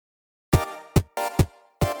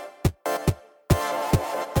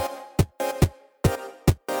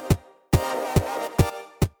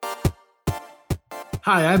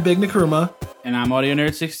Hi, I'm Big Nkrumah. And I'm Audio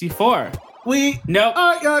Nerd 64. We Nope.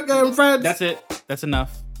 are your good friends. That's it. That's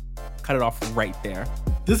enough. Cut it off right there.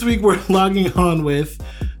 This week we're logging on with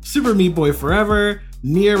Super Meat Boy Forever,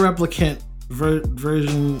 Nier Replicant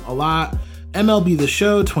version a lot, MLB The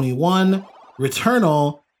Show 21,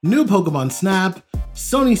 Returnal, New Pokemon Snap,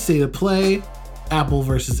 Sony State of Play, Apple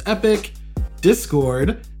vs. Epic,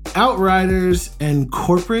 Discord, Outriders, and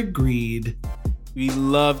Corporate Greed. We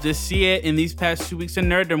love to see it. In these past 2 weeks of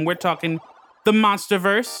nerddom, we're talking the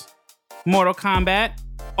Monsterverse, Mortal Kombat,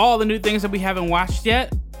 all the new things that we haven't watched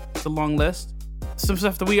yet. It's a long list. Some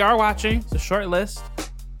stuff that we are watching. It's a short list.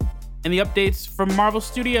 And the updates from Marvel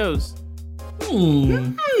Studios.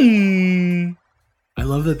 I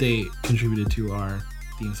love that they contributed to our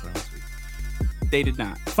theme song this week. They did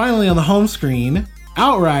not. Finally on the home screen,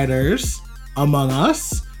 Outriders, Among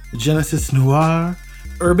Us, Genesis Noir,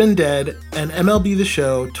 Urban Dead, and MLB The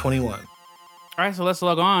Show 21. All right, so let's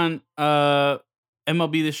log on.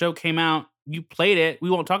 MLB The Show came out. You played it.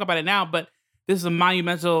 We won't talk about it now, but this is a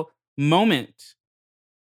monumental moment.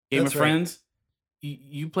 Game of Friends,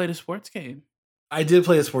 you played a sports game. I did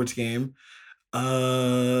play a sports game.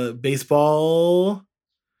 Baseball.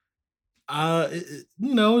 I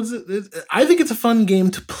think it's a fun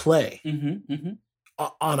game to play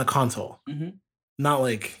on a console. Not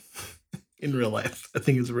like in real life. I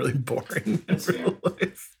think it's really boring in real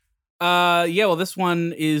life. Well, this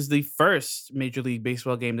one is the first Major League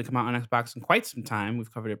Baseball game to come out on Xbox in quite some time.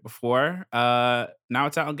 We've covered it before. Now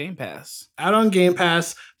it's out on Game Pass. Out on Game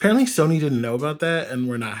Pass. Apparently Sony didn't know about that, and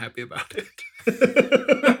we're not happy about it.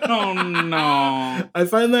 Oh, no. I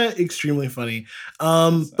find that extremely funny.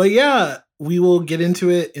 But yeah, we will get into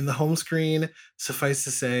it in the home screen. Suffice to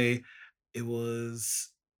say, it was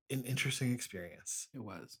an interesting experience. It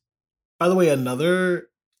was. By the way, another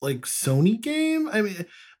like Sony game. I mean,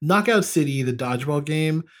 Knockout City, the dodgeball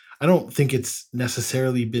game. I don't think it's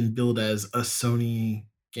necessarily been billed as a Sony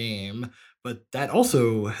game, but that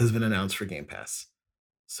also has been announced for Game Pass.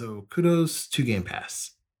 So kudos to Game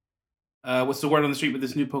Pass. What's the word on the street with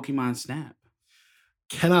this new Pokemon Snap?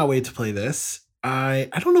 Cannot wait to play this. I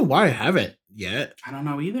don't know why I haven't yet. I don't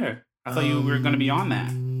know either. I thought you were going to be on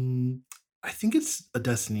that. I think it's a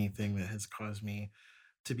Destiny thing that has caused me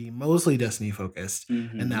to be mostly Destiny focused.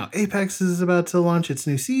 And now Apex is about to launch its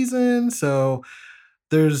new season. So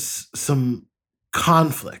there's some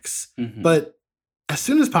conflicts. But as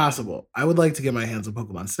soon as possible, I would like to get my hands on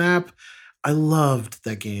Pokemon Snap. I loved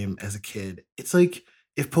that game as a kid. It's like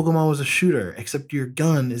if Pokemon was a shooter, except your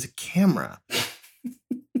gun is a camera.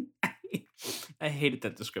 I hated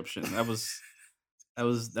that description. That was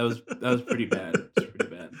pretty bad. It was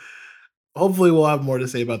pretty bad. Hopefully we'll have more to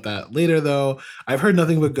say about that later, though. I've heard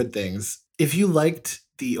nothing but good things. If you liked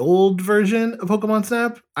the old version of Pokemon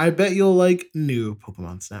Snap, I bet you'll like new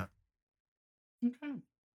Pokemon Snap. Okay.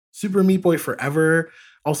 Super Meat Boy Forever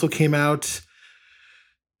also came out.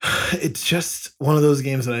 It's just one of those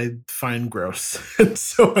games that I find gross.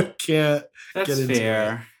 So I can't get into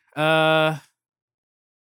fair. it.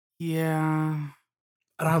 Yeah.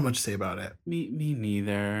 I don't have much to say about it. Me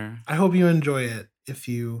neither. I hope you enjoy it. If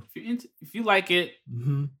you like it,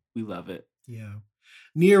 we love it. Yeah.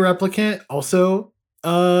 Nier Replicant also.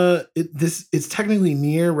 It's technically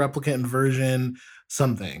Nier Replicant version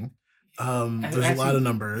something. There's a lot of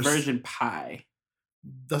numbers. Version Pi.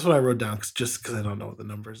 That's what I wrote down just because I don't know what the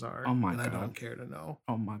numbers are. Oh my god! I don't care to know.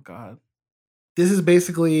 Oh my god! This is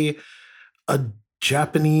basically a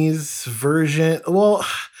Japanese version. Well,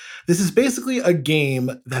 this is basically a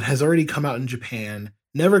game that has already come out in Japan,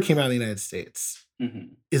 never came out in the United States.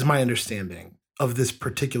 Is my understanding of this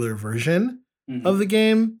particular version of the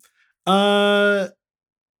game.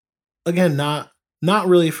 Again, not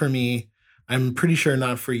really for me. I'm pretty sure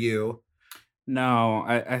not for you. No,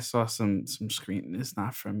 I saw some screen. It's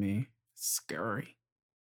not for me. It's scary.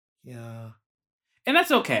 Yeah. And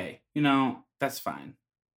that's okay. That's fine.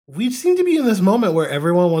 We seem to be in this moment where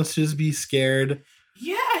everyone wants to just be scared.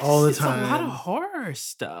 Yes, all the time. It's a lot of horror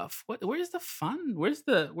stuff. Where's the fun? Where's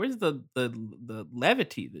the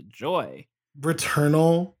levity, the joy?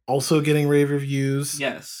 Returnal also getting rave reviews.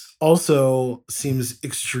 Yes. Also seems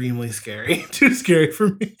extremely scary. Too scary for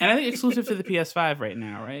me. And I think exclusive to the PS5 right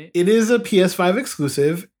now, right? It is a PS5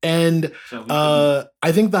 exclusive. And I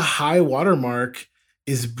think the high watermark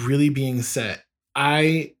is really being set.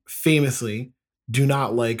 I famously do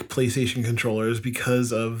not like PlayStation controllers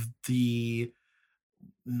because of the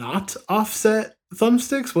not offset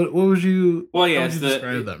thumbsticks. What would you? Well, yeah, how would you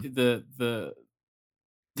describe them? The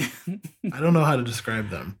I don't know how to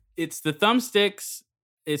describe them. It's the thumbsticks.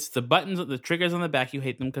 It's the buttons, the triggers on the back. You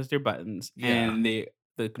hate them because they're buttons, and they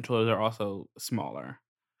the controllers are also smaller.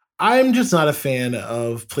 I'm just not a fan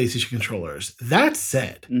of PlayStation controllers. That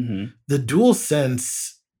said, the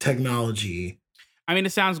DualSense technology. I mean,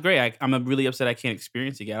 it sounds great. I'm really upset I can't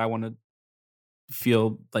experience it yet. I want to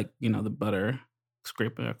feel like, the butter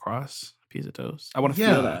scraping across a piece of toast. I want to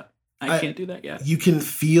feel that. I can't do that yet. You can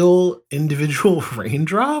feel individual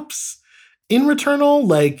raindrops in Returnal.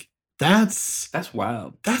 Like, that's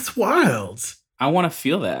wild. That's wild. I want to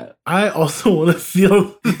feel that. I also want to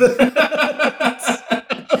feel that.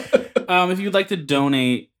 If you'd like to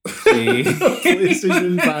donate a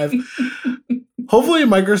PlayStation 5. Hopefully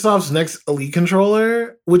Microsoft's next Elite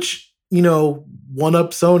controller, which, one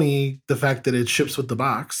up Sony, the fact that it ships with the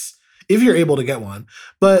box, if you're able to get one.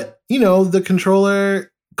 But, the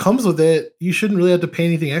controller comes with it. You shouldn't really have to pay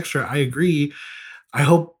anything extra. I agree. I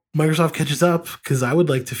hope Microsoft catches up because I would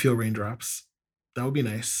like to feel raindrops. That would be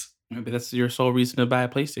nice. Maybe that's your sole reason to buy a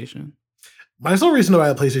PlayStation. My sole reason to buy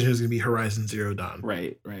a PlayStation is going to be Horizon Zero Dawn.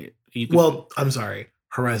 Right. I'm sorry.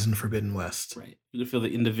 Horizon Forbidden West. Right. You can feel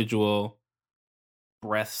the individual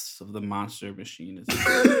breaths of the monster machine.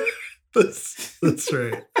 That's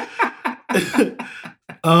right.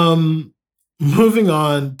 Moving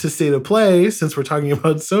on to State of Play, since we're talking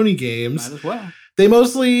about Sony games. Might as well. They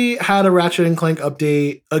mostly had a Ratchet and Clank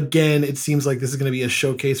update. Again, it seems like this is going to be a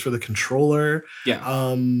showcase for the controller.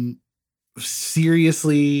 Yeah.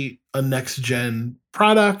 Seriously, a next-gen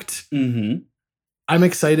product. I'm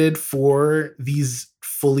excited for these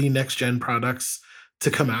fully next-gen products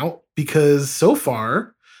to come out because so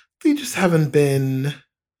far they just haven't been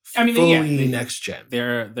fully next-gen.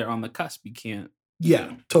 They're on the cusp. You can't.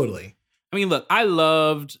 Yeah, totally. I mean, look, I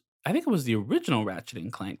think it was the original Ratchet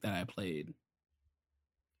and Clank that I played.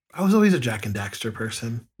 I was always a Jak and Daxter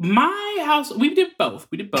person. My house, we did both.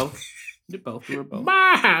 We were both.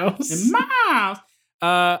 My house. In my house.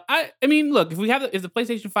 I mean, look, if the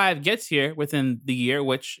PlayStation 5 gets here within the year,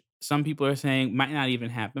 which some people are saying might not even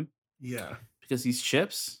happen. Yeah. Because these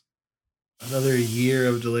chips. Another year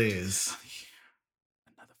of delays.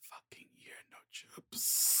 Another fucking year, no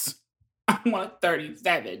chips. I want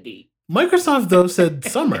 3070. Microsoft, though, said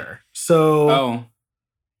summer. So.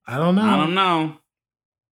 I don't know.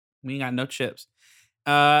 We ain't got no chips.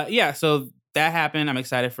 Yeah, so that happened. I'm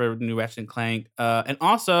excited for new Ratchet and Clank. And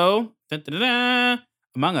also,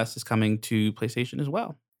 Among Us is coming to PlayStation as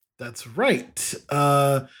well. That's right.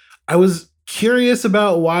 I was curious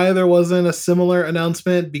about why there wasn't a similar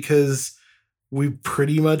announcement because we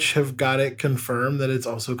pretty much have got it confirmed that it's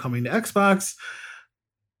also coming to Xbox.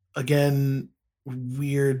 Again,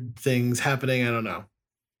 weird things happening. I don't know.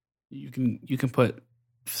 You can put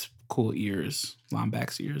cool ears,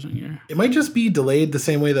 Lombax ears on your. It might just be delayed the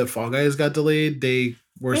same way that Fall Guys got delayed. They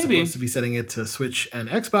were supposed to be setting it to Switch and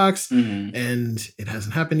Xbox, and it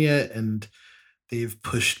hasn't happened yet. And they've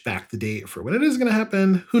pushed back the date for when it is going to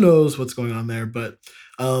happen. Who knows what's going on there? But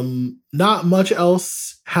not much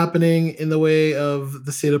else happening in the way of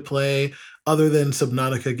the State of Play other than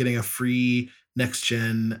Subnautica getting a free next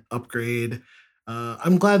gen upgrade.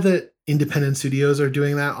 I'm glad that independent studios are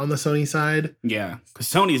doing that on the Sony side. Yeah, because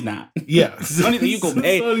Sony's not. Yeah, Sony, you go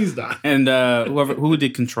pay. Sony's not. And who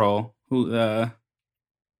did Control, and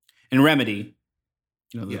Remedy,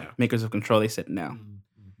 the makers of Control, they said no.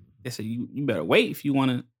 They said you better wait if you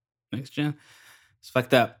want to next gen. It's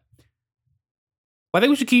fucked up. Well, I think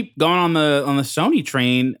we should keep going on the Sony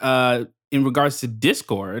train. In regards to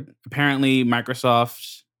Discord, apparently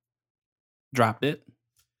Microsoft dropped it.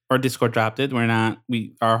 Or Discord dropped it.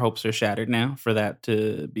 Our hopes are shattered now for that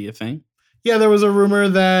to be a thing. Yeah, there was a rumor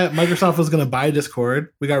that Microsoft was going to buy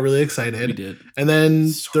Discord. We got really excited. We did. And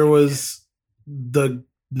then there was the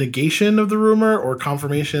negation of the rumor or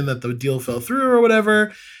confirmation that the deal fell through or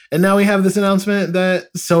whatever. And now we have this announcement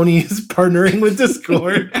that Sony is partnering with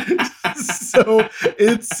Discord. So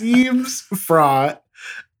it seems fraught.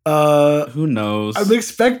 Who knows? I'm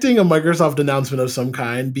expecting a Microsoft announcement of some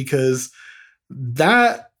kind because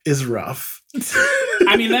that is rough.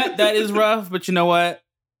 I mean, that is rough, but you know what?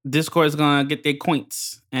 Discord is going to get their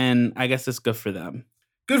coins, and I guess it's good for them.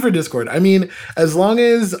 Good for Discord. I mean, as long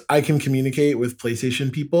as I can communicate with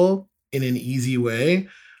PlayStation people in an easy way,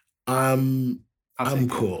 I'm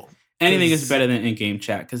cool. Anything is better than in-game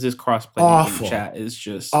chat, because this cross-play in-game chat is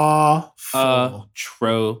just awful.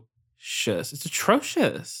 Atrocious. It's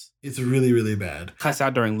atrocious. It's really, really bad. Cuts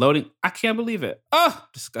out during loading. I can't believe it. Oh,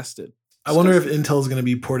 disgusted. I wonder if Intel's going to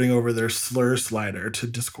be porting over their slur slider to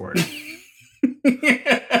Discord.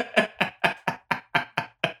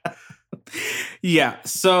 Yeah.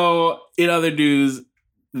 So in other news,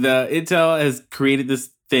 the Intel has created this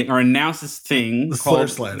thing or announced this thing called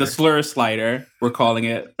the slur slider. We're calling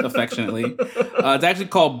it affectionately. It's actually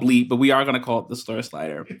called Bleep, but we are going to call it the slur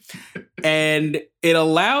slider. And it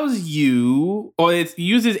allows you, or it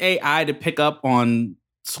uses AI to pick up on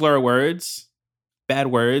slur words, bad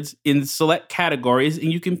words in select categories,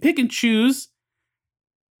 and you can pick and choose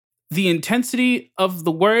the intensity of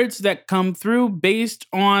the words that come through based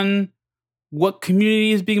on what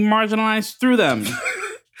community is being marginalized through them.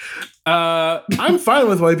 I'm fine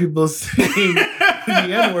with white people saying the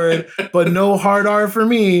N-word, but no hard R for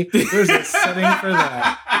me. There's a setting for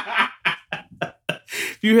that.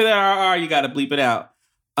 If you hear that RR, you got to bleep it out.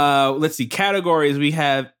 Let's see. Categories. We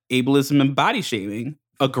have ableism and body shaming,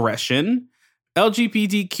 aggression,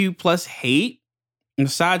 LGBTQ plus hate,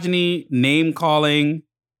 misogyny, name calling,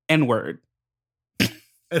 N-word.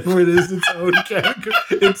 N-word is its own category.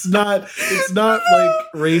 It's not like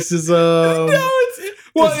racism. No,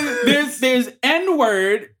 there's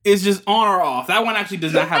N-word is just on or off. That one actually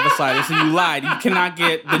does not have a slider, so you lied. You cannot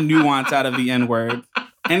get the nuance out of the N-word.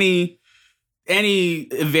 Any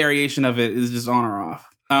variation of it is just on or off.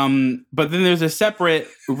 But then there's a separate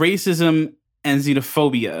racism and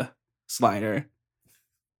xenophobia slider.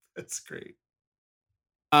 That's great.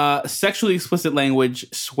 Sexually explicit language,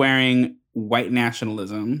 swearing, white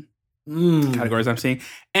nationalism categories I'm seeing.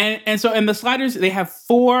 And so in the sliders, they have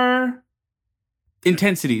 4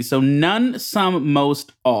 intensities. So none, some,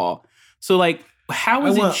 most, all. So like, how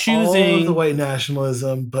is it choosing all of the white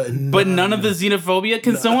nationalism, but none of the xenophobia?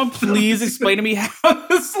 Can someone please explain to me how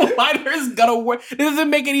the slider is gonna work? It doesn't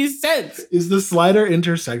make any sense. Is the slider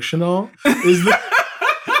intersectional? Is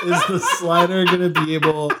the slider gonna be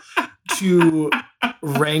able to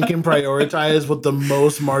rank and prioritize what the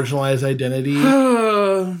most marginalized identity?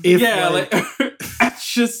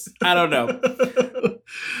 I don't know.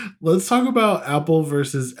 Let's talk about Apple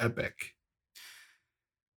versus Epic.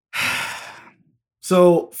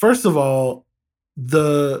 So, first of all,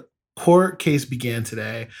 the court case began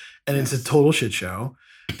today, and it's a total shit show.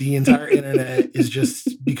 The entire internet is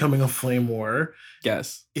just becoming a flame war.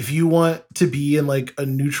 Yes. If you want to be in like a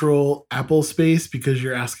neutral Apple space because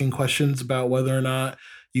you're asking questions about whether or not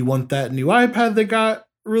you want that new iPad that got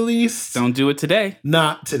released, don't do it today.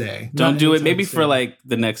 Not today. Don't do it. Maybe soon. For like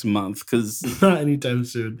the next month, because not anytime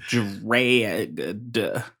soon. Dragged.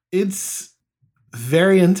 It's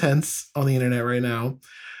very intense on the internet right now.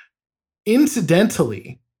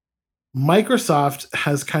 Incidentally, Microsoft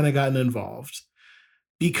has kind of gotten involved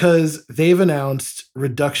because they've announced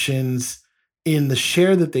reductions in the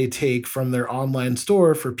share that they take from their online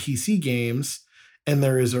store for PC games. And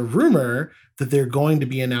there is a rumor that they're going to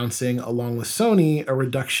be announcing, along with Sony, a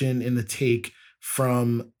reduction in the take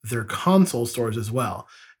from their console stores as well.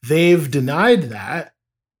 They've denied that.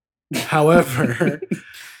 However,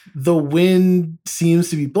 the wind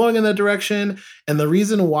seems to be blowing in that direction. And the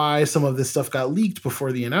reason why some of this stuff got leaked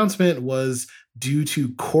before the announcement was due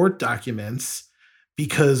to court documents,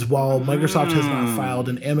 because while Microsoft has not filed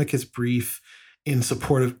an amicus brief in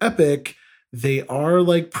support of Epic, they are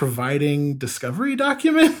like providing discovery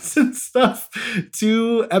documents and stuff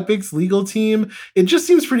to Epic's legal team. It just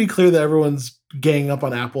seems pretty clear that everyone's ganging up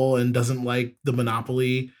on Apple and doesn't like the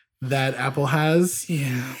monopoly that Apple has,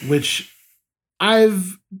 which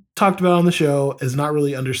I've talked about on the show as not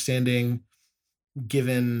really understanding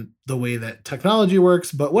given the way that technology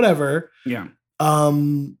works, but whatever. Yeah.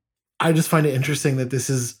 I just find it interesting that this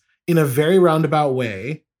is in a very roundabout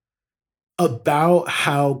way about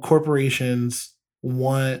how corporations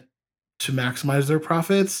want to maximize their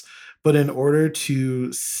profits, but in order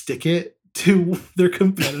to stick it to their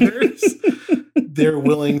competitors, they're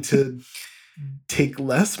willing to take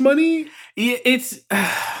less money. It's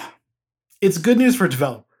good news for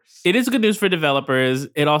developers. It is good news for developers.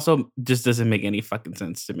 It also just doesn't make any fucking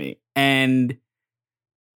sense to me. And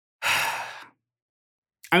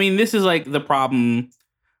I mean, this is like the problem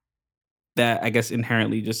that I guess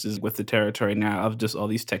inherently just is with the territory now of just all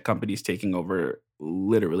these tech companies taking over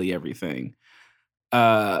literally everything.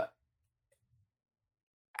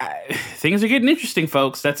 Things are getting interesting,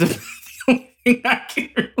 folks. That's the only thing I can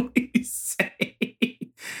really say.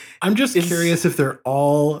 I'm just curious if they're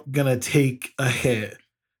all gonna take a hit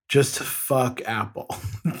just to fuck Apple.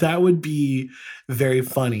 That would be very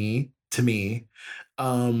funny to me.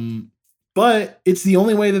 But it's the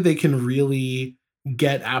only way that they can really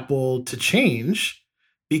get Apple to change,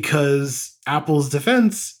 because Apple's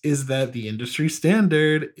defense is that the industry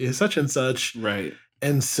standard is such and such. Right.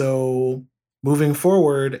 And so moving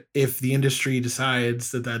forward, if the industry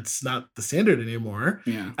decides that that's not the standard anymore,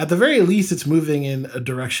 Yeah. at the very least, it's moving in a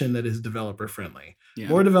direction that is developer friendly. Yeah.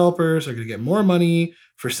 More developers are going to get more money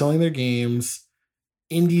for selling their games.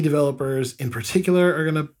 Indie developers in particular are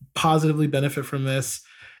going to positively benefit from this.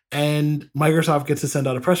 And Microsoft gets to send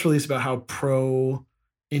out a press release about how pro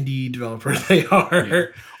indie developers they are. Yeah.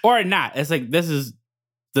 Or not. It's like, this is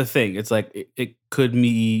the thing. It's like, it could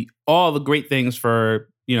be all the great things for,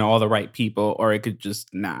 you know, all the right people, or it could just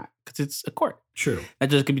not, because it's a court. True. That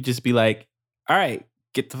just could just be like, all right,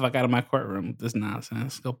 get the fuck out of my courtroom with this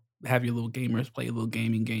nonsense. Go have your little gamers play your little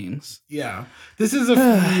gaming games. Yeah. This is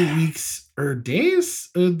a few weeks or days.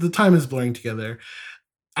 The time is blurring together.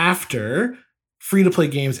 After free-to-play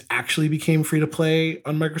games actually became free-to-play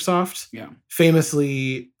on Microsoft. Yeah.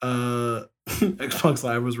 Famously, Xbox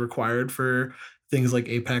Live was required for things like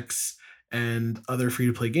Apex and other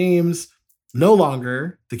free-to-play games. No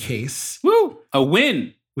longer the case. Woo! A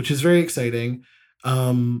win! Which is very exciting.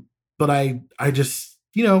 But I just,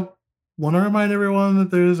 you know, want to remind everyone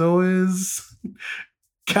that there's always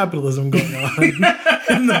capitalism going on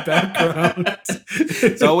in the background.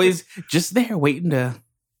 It's always just there waiting to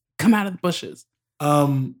come out of the bushes.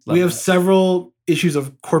 We have several issues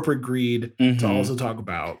of corporate greed Mm-hmm. to also talk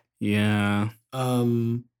about. Yeah.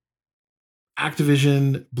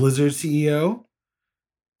 Activision Blizzard CEO,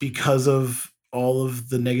 because of all of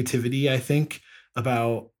the negativity, I think,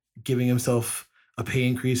 about giving himself a pay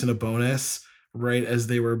increase and a bonus right as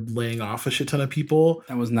they were laying off a shit ton of people.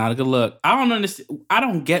 That was not a good look. I don't understand. I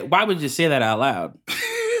don't get, why would you say that out loud?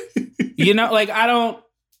 You know, like, I don't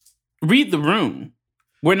read the room.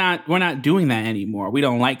 We're not doing that anymore. We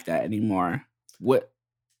don't like that anymore. What?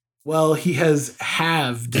 Well, he has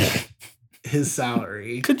halved his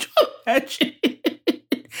salary. Could you imagine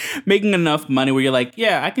making enough money where you're like,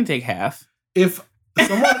 yeah, I can take half? If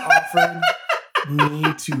someone offered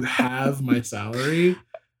me to have my salary,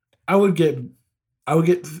 I would get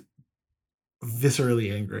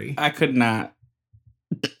viscerally angry. I could not.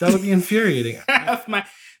 That would be infuriating. Half my.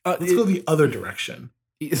 Let's go the other direction.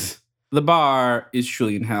 The bar is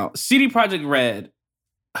truly in hell. CD Projekt Red.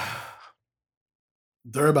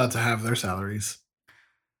 They're about to have their salaries.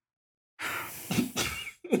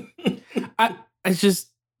 It's just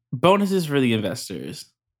bonuses for the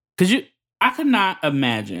investors. I could not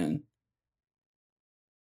imagine,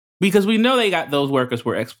 because we know they got those workers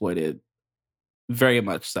were exploited, very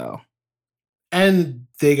much so. And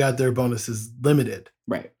they got their bonuses limited.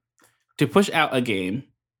 Right. To push out a game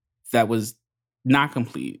that was not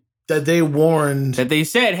complete. That they warned. That they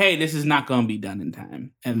said, hey, this is not going to be done in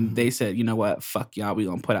time. And they said, you know what? Fuck y'all. We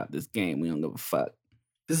going to put out this game. We don't give a fuck.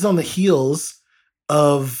 This is on the heels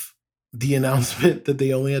of the announcement that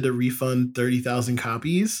they only had to refund 30,000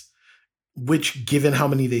 copies, which, given how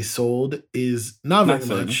many they sold, is not very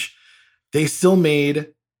much. They still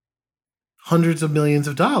made hundreds of millions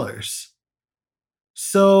of dollars.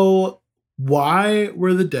 So why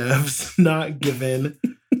were the devs not given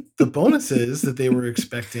the bonuses that they were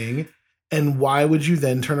expecting? And why would you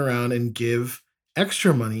then turn around and give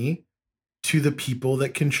extra money to the people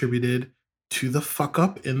that contributed to the fuck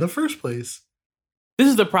up in the first place? This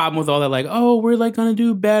is the problem with all that, like, oh, we're like gonna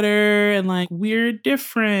do better and like we're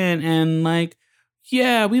different and like,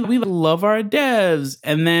 yeah, we love our devs.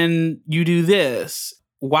 And then you do this.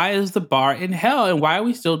 Why is the bar in hell? And why are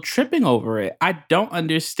we still tripping over it? I don't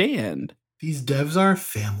understand. These devs are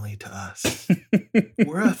family to us.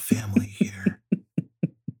 We're a family here.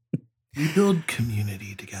 We build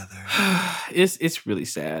community together. It's really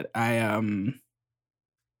sad.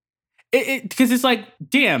 Because it's like,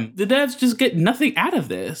 damn, the devs just get nothing out of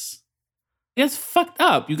this. It's fucked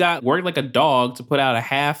up. You got work like a dog to put out a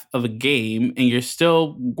half of a game, and you're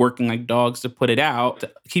still working like dogs to put it out,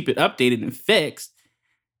 to keep it updated and fixed.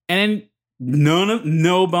 And then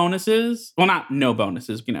no bonuses. Well, not no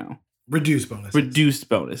bonuses, you know. Reduced bonuses. Reduced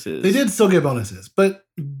bonuses. They did still get bonuses. But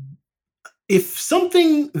if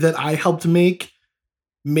something that I helped make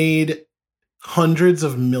made hundreds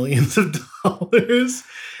of millions of dollars,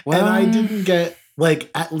 and I didn't get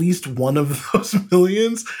like at least one of those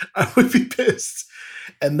millions, I would be pissed.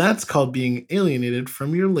 And that's called being alienated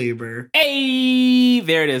from your labor. Hey,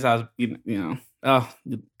 there it is. I was, you know, oh,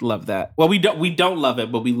 love that. Well, we don't love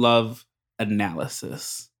it, but we love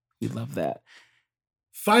analysis. We love that.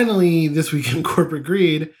 Finally, this week in corporate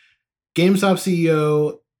greed, GameStop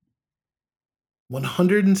CEO,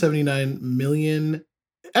 $179 million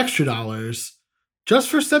extra dollars just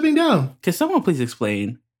for stepping down. Can someone please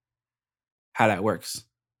explain how that works?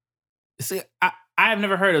 See, I've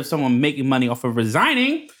never heard of someone making money off of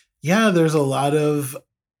resigning. Yeah, there's a lot of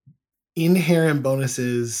inherent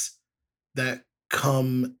bonuses that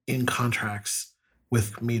come in contracts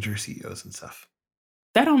with major CEOs and stuff.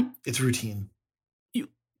 It's routine.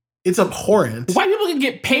 It's abhorrent. White people can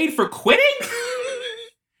get paid for quitting?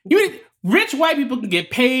 You mean rich white people can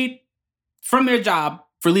get paid from their job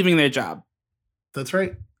for leaving their job? That's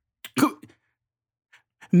right.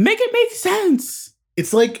 Make it make sense.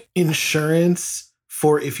 It's like insurance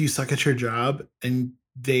for if you suck at your job and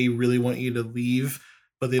they really want you to leave,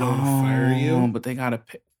 but they don't want to fire you. But they gotta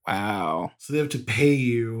pay. Wow. So they have to pay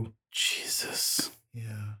you. Jesus.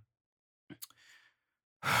 Yeah.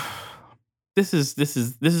 This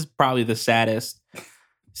is probably the saddest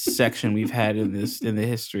section we've had in the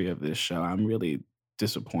history of this show. I'm really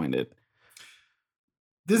disappointed.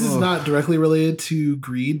 This is not directly related to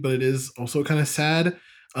greed, but it is also kind of sad.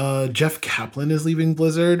 Jeff Kaplan is leaving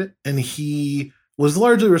Blizzard, and he was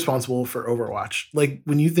largely responsible for Overwatch. Like,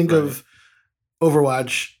 when you think of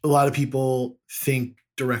Overwatch, a lot of people think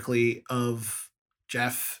directly of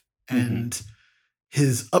Jeff and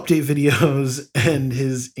his update videos and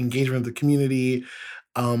his engagement with the community.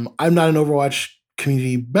 I'm not an Overwatch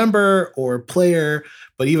community member or player,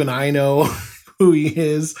 but even I know who he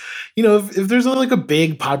is. You know, if there's like a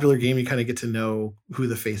big popular game, you kind of get to know who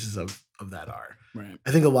the faces of that are. Right.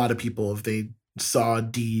 I think a lot of people, if they saw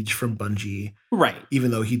Deej from Bungie, right,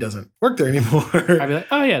 even though he doesn't work there anymore, I'd be like,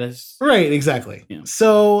 oh yeah, that's right, exactly. Yeah.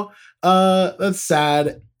 So that's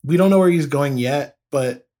sad. We don't know where he's going yet,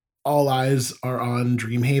 but all eyes are on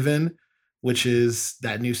Dreamhaven, which is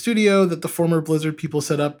that new studio that the former Blizzard people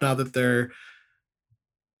set up now that their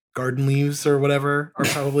garden leaves or whatever are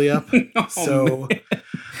probably up. So man.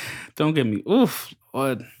 Don't get me. Oof.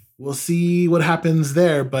 Lord. We'll see what happens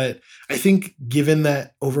there. But I think given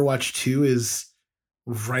that Overwatch 2 is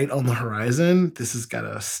right on the horizon, this has got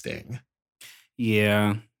to sting.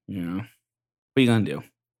 Yeah. Yeah. What are you going to do?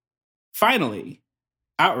 Finally,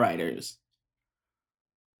 Outriders.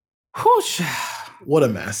 Whoosh. What a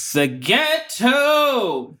mess. The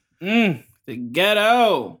ghetto. The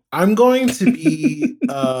ghetto. I'm going to be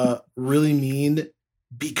really mean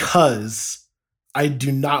because I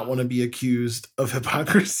do not want to be accused of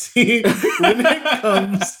hypocrisy when it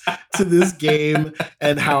comes to this game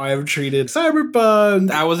and how I've treated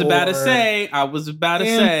Cyberpunk. I was about to say.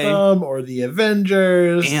 Anthem or the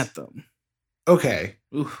Avengers. Anthem. Okay.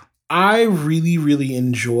 Oof. I really, really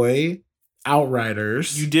enjoy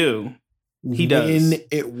Outriders. You do. He does. When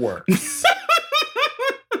it works.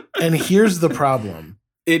 And here's the problem.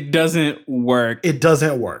 It doesn't work. It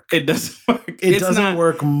doesn't work. It doesn't work. It doesn't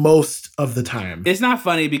work most of the time. It's not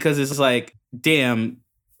funny because it's like, damn,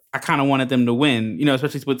 I kind of wanted them to win, you know,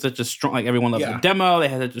 especially with such a strong, like everyone loved the demo. They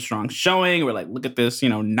had such a strong showing. We're like, look at this, you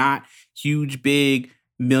know, not huge, big,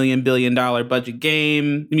 $1 billion budget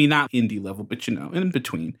game. I mean, not indie level, but, you know, in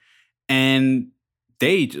between. And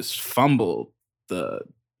they just fumbled the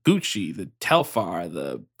Gucci, the Telfar,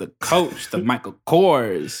 the coach, the Michael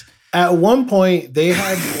Kors. At one point, they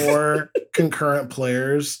had more concurrent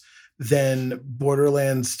players than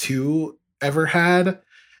Borderlands 2 ever had.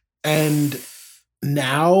 And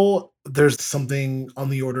now there's something on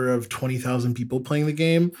the order of 20,000 people playing the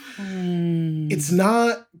game. It's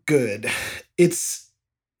not good. It's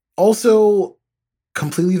also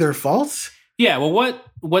completely their fault. Yeah, well,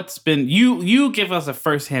 what's been... You give us a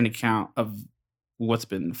first-hand account of what's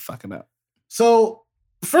been fucking up. So,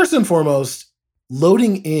 first and foremost,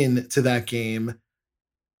 loading in to that game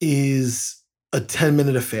is a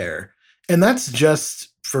 10-minute affair. And that's just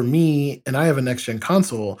for me, and I have a next-gen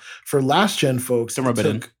console. For last-gen folks, it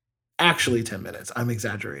took actually 10 minutes. I'm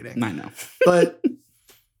exaggerating. I know.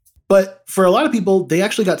 But for a lot of people, they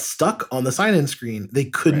actually got stuck on the sign-in screen. They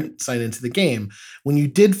couldn't sign into the game. When you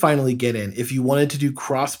did finally get in, if you wanted to do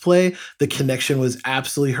crossplay, the connection was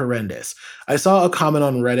absolutely horrendous. I saw a comment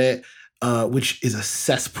on Reddit, which is a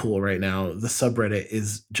cesspool right now. The subreddit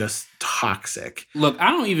is just toxic. Look, I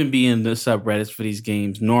don't even be in the subreddits for these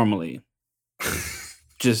games normally.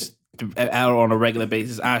 Just out on a regular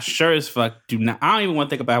basis. I sure as fuck do not. I don't even want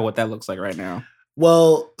to think about what that looks like right now.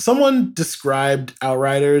 Well, someone described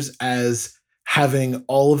Outriders as having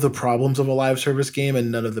all of the problems of a live service game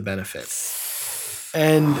and none of the benefits.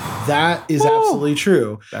 And that is absolutely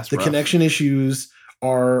true. The connection issues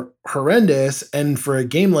are horrendous. And for a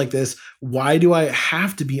game like this, why do I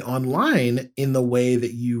have to be online in the way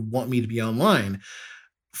that you want me to be online?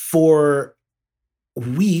 For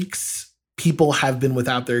weeks, people have been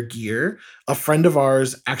without their gear. A friend of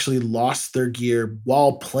ours actually lost their gear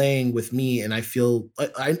while playing with me. And I feel,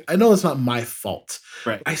 I know it's not my fault.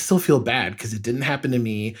 Right. I still feel bad because it didn't happen to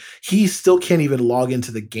me. He still can't even log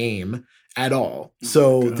into the game. at all.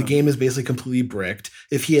 So God. the game is basically completely bricked.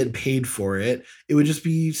 If he had paid for it, it would just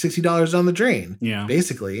be $60 down the drain. Yeah.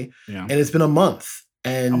 Basically. Yeah. And it's been a month.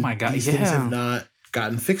 And oh my God, these things have not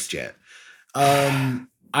gotten fixed yet.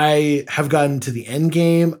 I have gotten to the end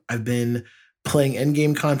game. I've been playing end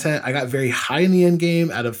game content. I got very high in the end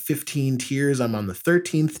game. Out of 15 tiers, I'm on the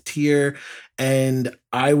 13th tier. And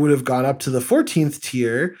I would have gone up to the 14th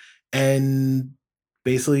tier and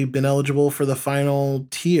basically been eligible for the final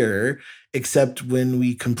tier, except when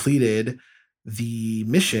we completed the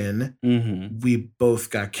mission, we both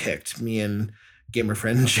got kicked. Me and gamer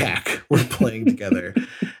friend Jack were playing together.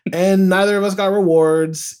 And neither of us got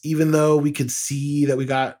rewards, even though we could see that we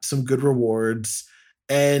got some good rewards.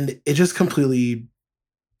 And it just completely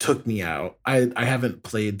took me out. I haven't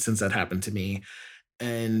played since that happened to me.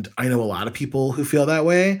 And I know a lot of people who feel that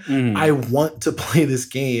way. I want to play this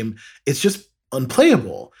game. It's just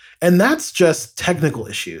unplayable. And that's just technical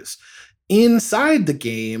issues. Inside the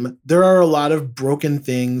game, there are a lot of broken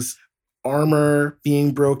things, armor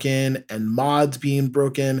being broken and mods being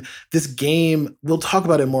broken. This game, we'll talk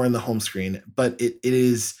about it more in the home screen, but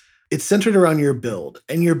it's centered around your build.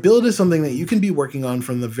 And your build is something that you can be working on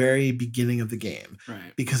from the very beginning of the game.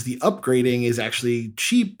 Right. Because the upgrading is actually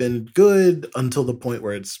cheap and good until the point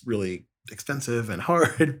where it's really expensive and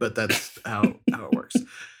hard, but that's how it works.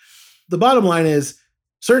 The bottom line is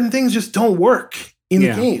certain things just don't work in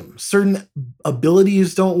the game. Certain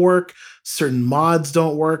abilities don't work. Certain mods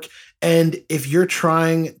don't work. And if you're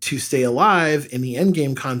trying to stay alive in the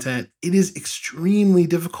endgame content, it is extremely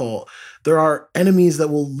difficult. There are enemies that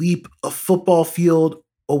will leap a football field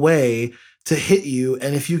away to hit you.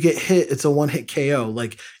 And if you get hit, it's a one-hit KO.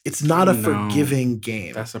 Like, it's not a forgiving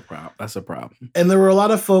game. That's a problem. And there were a lot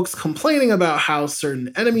of folks complaining about how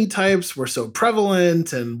certain enemy types were so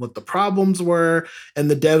prevalent and what the problems were. And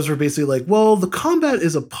the devs were basically like, well, the combat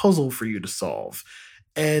is a puzzle for you to solve.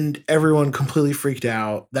 And everyone completely freaked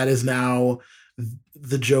out. That is now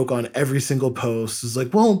the joke on every single post. Is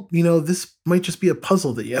like, well, this might just be a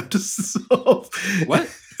puzzle that you have to solve. What?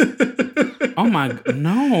 Oh my,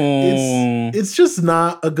 no. It's just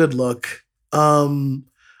not a good look.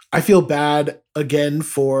 I feel bad again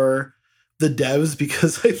for the devs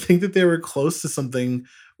because I think that they were close to something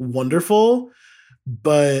wonderful,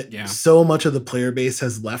 but so much of the player base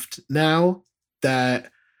has left now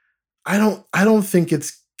that I don't think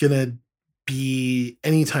it's gonna be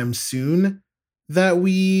anytime soon that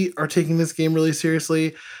we are taking this game really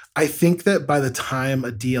seriously. I think that by the time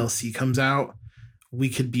a DLC comes out, we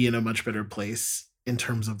could be in a much better place in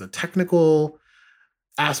terms of the technical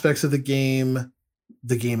aspects of the game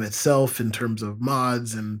itself, in terms of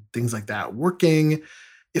mods and things like that working.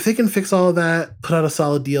 If they can fix all of that, put out a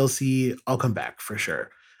solid DLC, I'll come back for sure.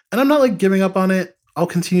 And I'm not giving up on it. I'll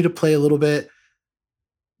continue to play a little bit,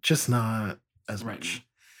 just not as much.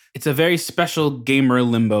 It's a very special gamer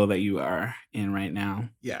limbo that you are in right now.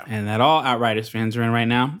 Yeah. And that all Outriders fans are in right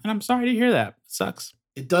now. And I'm sorry to hear that. It sucks.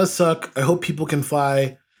 It does suck. I hope people can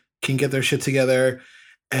fly, can get their shit together.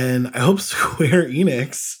 And I hope Square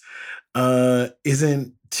Enix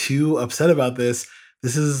isn't too upset about this.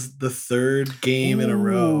 This is the third game in a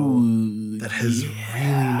row that has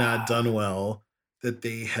really not done well that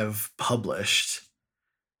they have published.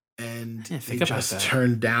 And they just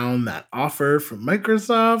turned down that offer from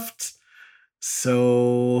Microsoft.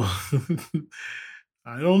 So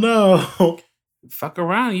I don't know. Fuck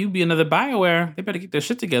around. You be another BioWare. They better get their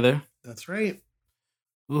shit together. That's right.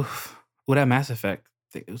 Oof. Well, that Mass Effect, I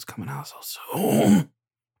think it was coming out so soon.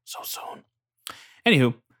 So soon.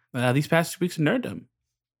 Anywho, these past 2 weeks of nerddom.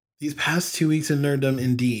 These past 2 weeks of nerddom,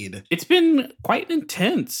 indeed. It's been quite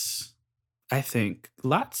intense, I think.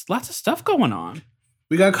 Lots of stuff going on.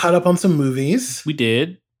 We got caught up on some movies. We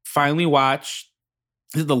did. Finally watched.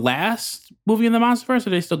 Is it the last movie in the MonsterVerse, or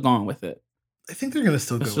are they still going with it? I think they're going to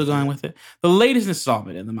still go with it. The latest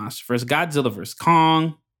installment in the MonsterVerse, Godzilla vs.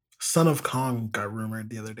 Kong. Son of Kong got rumored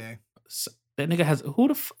the other day. That nigga has...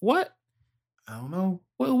 What? I don't know.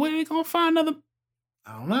 Where are they going to find another...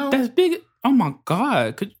 I don't know. That's big. Oh my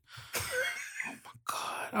God. Oh my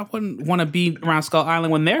God. I wouldn't want to be around Skull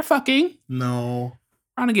Island when they're fucking. No.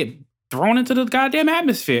 Trying to get thrown into the goddamn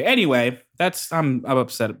atmosphere. Anyway, I'm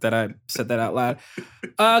upset that I said that out loud.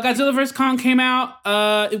 Godzilla vs. Kong came out.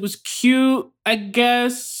 It was cute, I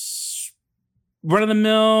guess. Run of the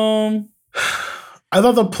mill. I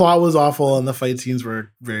thought the plot was awful and the fight scenes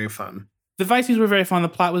were very fun. The fight scenes were very fun. The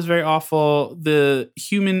plot was very awful. The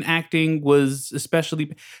human acting was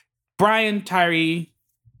especially... Brian Tyree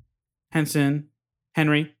Henry.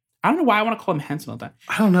 I don't know why I want to call him Henson all the time.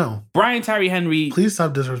 I don't know. Brian Tyree Henry. Please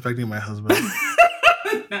stop disrespecting my husband.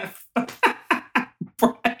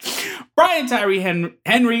 Brian Brian Tyree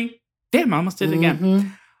Henry. Damn, I almost did it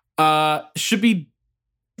again. Should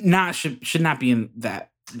not be in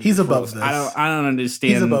that. He's above this. I don't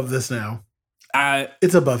understand. He's above this now.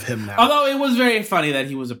 It's above him now. Although it was very funny that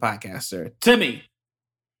he was a podcaster. To me.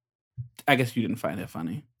 I guess you didn't find it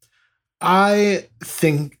funny. I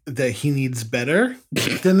think that he needs better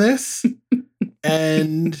than this.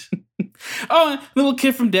 And oh, little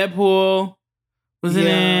kid from Deadpool was in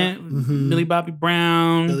it. Mm-hmm. Millie Bobby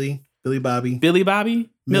Brown. Millie Bobby. Billy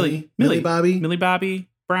Bobby? Millie Bobby. Millie Bobby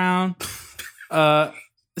Brown. And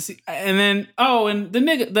then and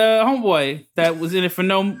the homeboy that was in it for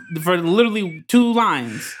literally 2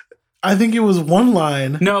 lines. I think it was 1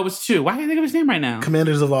 line. No, it was 2. Why can't I think of his name right now?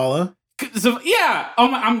 Commander Zavala. So yeah,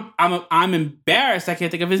 I'm embarrassed. I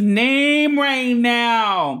can't think of his name right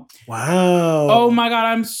now. Wow. Oh my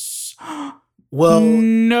god, well.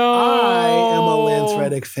 No, I am a Lance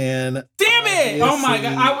Reddick fan. Damn it! Oh my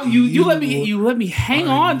god, you let me hang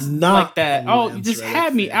on like that. Oh, you just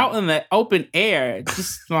had me out in the open air.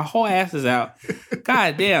 Just my whole ass is out.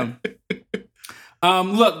 God damn.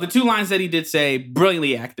 Look, the 2 lines that he did say,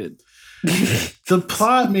 brilliantly acted. The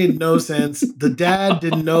plot made no sense. The dad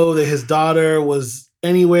didn't know that his daughter was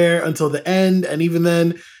anywhere until the end, and even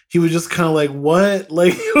then, he was just kind of like, "What?"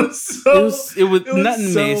 Like it was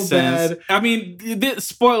nothing made sense. I mean,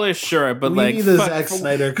 spoilers, sure, but we need the Zack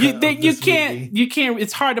Snyder cut. You can't.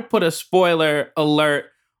 It's hard to put a spoiler alert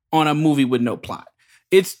on a movie with no plot.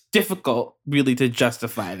 It's difficult, really, to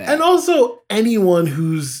justify that. And also, anyone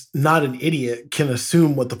who's not an idiot can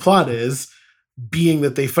assume what the plot is. Being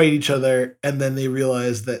that they fight each other and then they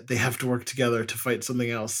realize that they have to work together to fight something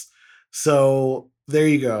else. So there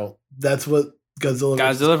you go. That's what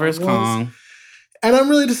Godzilla vs. Kong. And I'm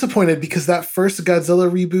really disappointed because that first Godzilla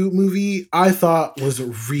reboot movie I thought was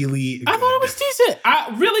really good. I thought it was decent.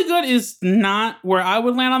 Really good is not where I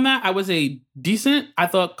would land on that. I was decent. I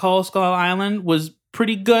thought Skull Island was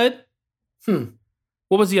pretty good. What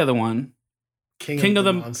was the other one? King of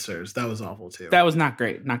the Monsters. That was awful too. That was not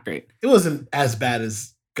great. Not great. It wasn't as bad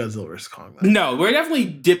as Godzilla vs. Kong, though. No, we're definitely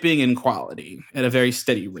dipping in quality at a very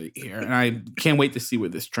steady rate here. And I can't wait to see where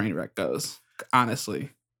this train wreck goes, honestly.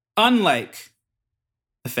 Unlike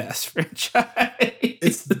the Fast franchise.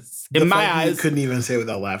 It's in my eyes. You couldn't even say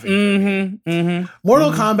without laughing.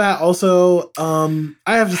 Mortal Kombat also,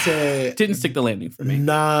 I have to say... Didn't stick the landing for me.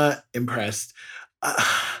 Not impressed.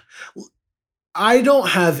 I don't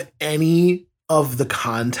have any of the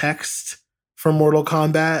context for Mortal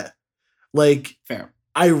Kombat. Like, fair.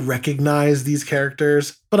 I recognize these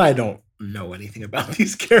characters, but I don't know anything about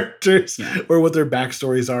these characters or what their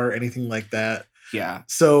backstories are, anything like that. Yeah.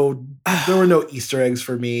 So there were no Easter eggs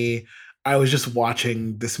for me. I was just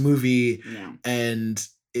watching this movie and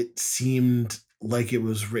it seemed like it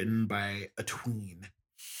was written by a tween.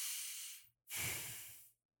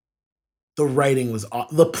 The writing was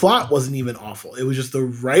the plot wasn't even awful. It was just the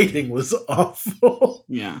writing was awful.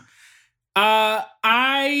 Yeah.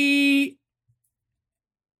 I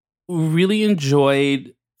really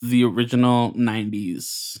enjoyed the original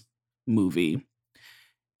 90s movie.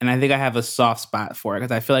 And I think I have a soft spot for it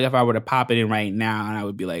because I feel like if I were to pop it in right now, and I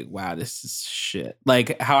would be like, wow, this is shit.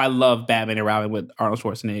 Like how I love Batman and Robin with Arnold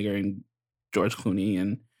Schwarzenegger and George Clooney.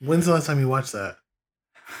 And when's the last time you watched that?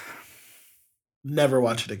 Never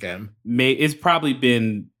watch it again. It's probably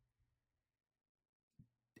been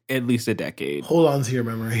at least a decade. Hold on to your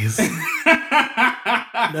memories.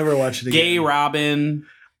 Never watch it again. Gay Robin.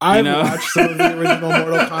 I've watched some of the original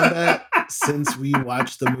Mortal Kombat since we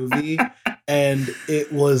watched the movie, and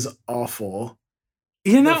it was awful.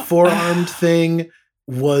 The forearmed thing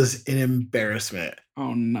was an embarrassment.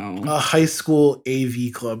 Oh no! A high school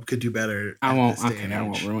AV club could do better. I won't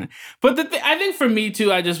ruin it. But I think for me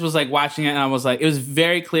too, I just was like watching it, and I was like, it was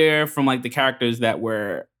very clear from like the characters that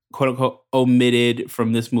were quote unquote omitted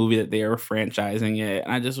from this movie that they are franchising it,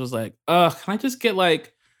 and I just was like, ugh, can I just get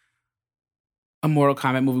like a Mortal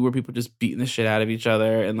Kombat movie where people just beating the shit out of each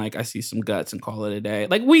other and like I see some guts and call it a day?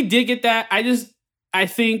 Like we did get that. I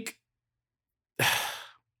think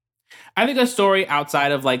a story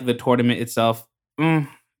outside of like the tournament itself.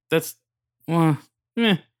 That's all.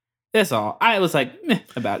 I was like, meh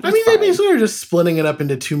about it. I mean, they basically are just splitting it up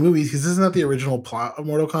into 2 movies because isn't that the original plot of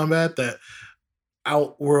Mortal Kombat? That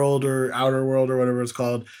Outworld or Outer World or whatever it's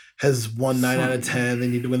called has won 9 out of 10. They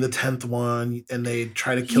need to win the 10th one, and they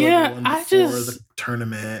try to kill everyone before the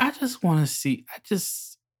tournament. I just want to see.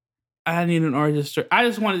 I need an origin story. I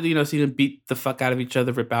just wanted to, see them beat the fuck out of each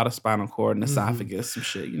other, rip out a spinal cord and esophagus, some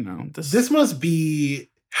shit. This must be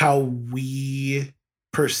how we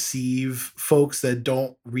perceive folks that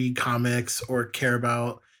don't read comics or care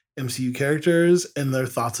about MCU characters and their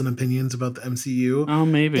thoughts and opinions about the MCU. Oh,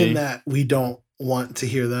 maybe. In that we don't want to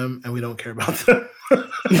hear them and we don't care about them.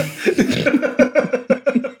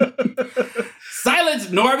 Silence,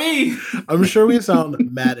 Normie! I'm sure we sound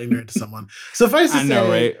mad ignorant to someone. Suffice to say, know,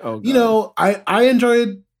 right? Oh, you know, I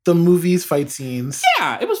enjoyed the movie's fight scenes.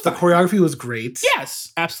 Yeah, it was The fun. choreography was great.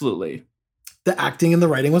 Yes, absolutely. The acting and the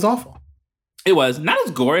writing was awful. It was not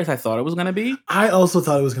as gory as I thought it was going to be. I also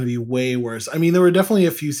thought it was going to be way worse. I mean, there were definitely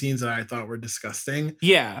a few scenes that I thought were disgusting.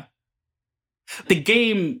 Yeah. The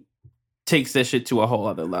game takes that shit to a whole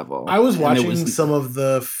other level. I was watching some of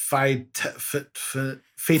the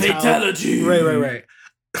fatality. Right.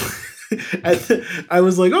 I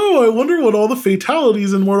was like, oh, I wonder what all the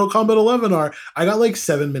fatalities in Mortal Kombat 11 are. I got like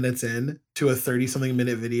 7 minutes in to a 30-something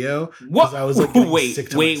minute video. What? I was like, wait.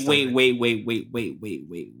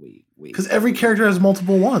 Because every character has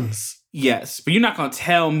multiple ones. Yes, but you're not going to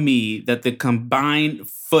tell me that the combined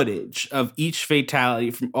footage of each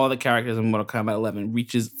fatality from all the characters in Mortal Kombat 11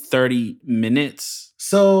 reaches 30 minutes?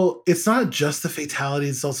 So it's not just the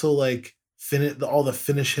fatalities. It's also like all the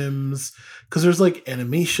finish hims. Because there's like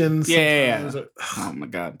animations. Yeah. Oh my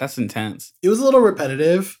God, that's intense. It was a little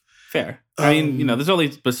repetitive. Fair. I mean, you know, there's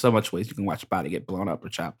only but so much ways you can watch a body get blown up or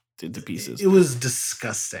chopped into pieces. It was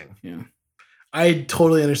disgusting. Yeah. I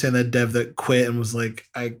totally understand that dev that quit and was like,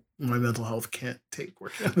 my mental health can't take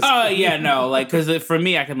working. Oh yeah, no, like because for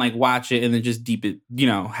me, I can like watch it and then just deep it, you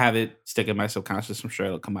know, have it stick in my subconscious. I'm sure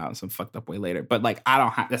it'll come out in some fucked up way later. But like, I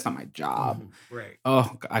don't have. That's not my job. Right.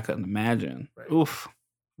 Oh, I couldn't imagine. Right. Oof.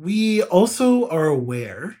 We also are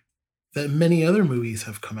aware that many other movies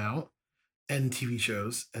have come out and TV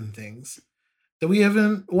shows and things that we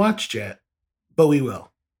haven't watched yet, but we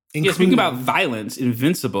will. Yeah, speaking about violence,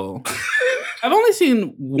 Invincible. I've only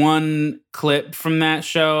seen one clip from that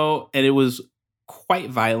show, and it was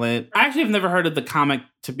quite violent. I actually have never heard of the comic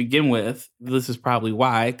to begin with. This is probably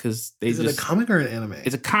why, because Is it a comic or an anime?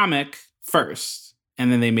 It's a comic first,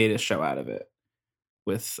 and then they made a show out of it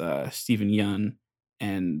with Stephen Yeun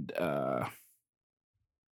and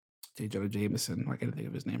J. Jonah Jameson. I can't think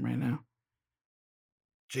of his name right now.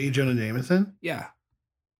 J. Jonah Jameson? Yeah.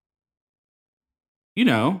 You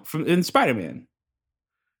know, in Spider-Man.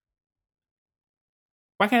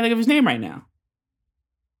 Why can't I think of his name right now?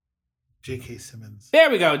 J.K. Simmons.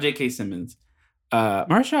 There we go, J.K. Simmons.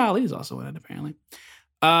 Mahershala Ali is also in it, apparently.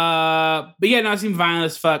 But yeah, no, it seemed violent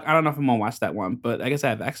as fuck. I don't know if I'm gonna watch that one, but I guess I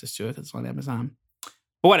have access to it because it's on Amazon.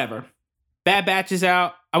 But whatever. Bad Batch is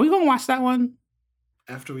out. Are we gonna watch that one?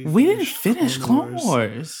 After we didn't finish Clone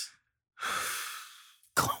Wars.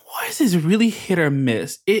 Clone Wars is really hit or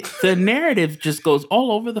miss. The narrative just goes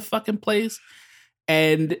all over the fucking place.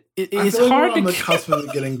 And it's hard to on the cusp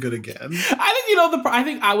of getting good again. I think, you know, I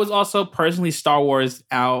think I was also personally Star Wars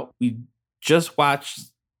out. We just watched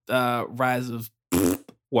Rise of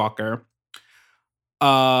Walker.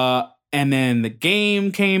 And then the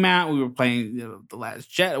game came out. We were playing, you know, The Last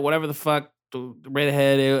Jet or whatever the fuck, the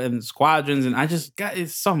Redhead and Squadrons. And I just got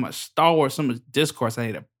so much Star Wars, so much discourse. I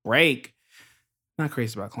need a break. Not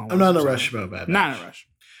crazy about Clone Wars. I'm not in a rush about Bad Batch. Not in a rush.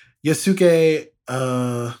 Yasuke.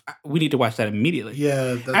 We need to watch that immediately.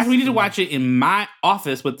 Yeah. Actually, we need to watch it in my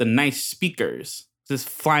office with the nice speakers. This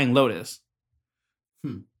Flying Lotus.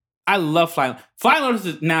 I love Flying Lotus.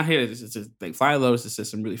 This is thing. Flying Lotus is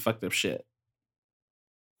just some really fucked up shit.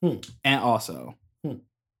 And also,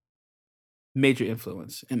 major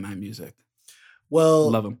influence in my music.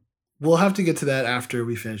 Well, love him. We'll have to get to that after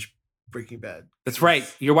we finish Breaking Bad. That's right.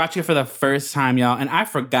 You're watching it for the first time, y'all. And I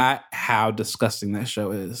forgot how disgusting that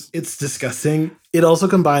show is. It's disgusting. It also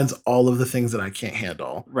combines all of the things that I can't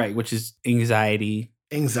handle. Right, which is anxiety,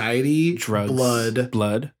 drugs,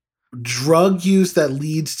 blood. Drug use that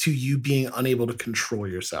leads to you being unable to control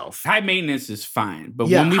yourself. High maintenance is fine. But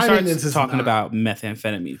when we start talking about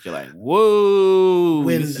methamphetamine, you're like, whoa,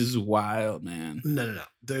 this is wild, man. No.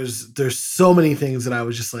 There's so many things that I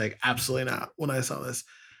was just like, absolutely not when I saw this.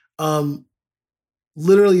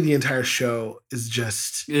 Literally the entire show is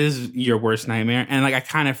your worst nightmare. And like, I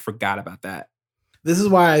kind of forgot about that. This is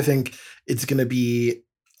why I think it's going to be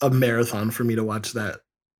a marathon for me to watch that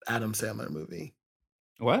Adam Sandler movie.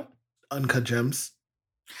 What? Uncut Gems.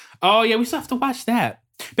 Oh yeah, we still have to watch that.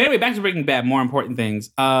 But anyway, back to Breaking Bad. More important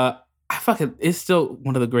things. It's still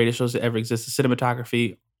one of the greatest shows that ever exists. The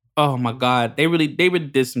cinematography. Oh my God, they really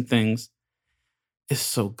did some things. It's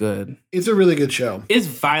so good. It's a really good show. It's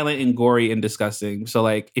violent and gory and disgusting. So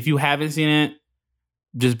like, if you haven't seen it,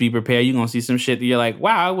 just be prepared. You're gonna see some shit that you're like,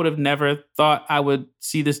 wow, I would have never thought I would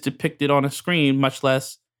see this depicted on a screen, much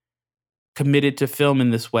less committed to film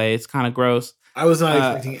in this way. It's kind of gross. I was not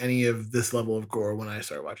expecting any of this level of gore when I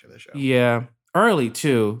started watching the show. Yeah. early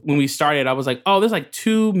too. When we started, I was like, oh, there's like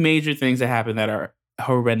 2 major things that happen that are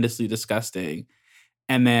horrendously disgusting.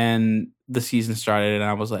 And then the season started and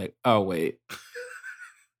I was like, oh, wait.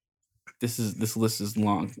 This list is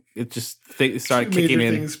long. It just it started kicking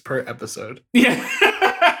in. Things per episode. Yeah.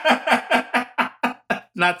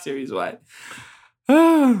 Not series wide.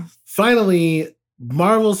 Finally,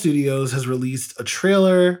 Marvel Studios has released a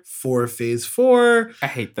trailer for Phase 4. I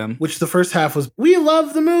hate them. Which the first half was, we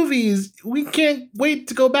love the movies. We can't wait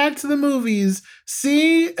to go back to the movies.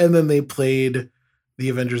 See? And then they played the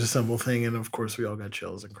Avengers Assemble thing. And of course, we all got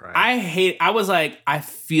chills and cried. I was like, I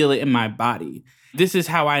feel it in my body. This is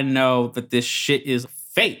how I know that this shit is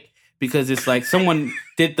fake. Because it's like someone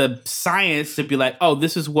did the science to be like, oh,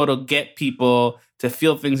 this is what'll get people to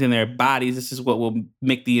feel things in their bodies. This is what will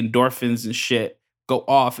make the endorphins and shit go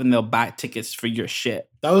off and they'll buy tickets for your shit.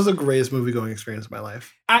 That was the greatest movie-going experience of my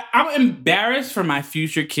life. I'm embarrassed for my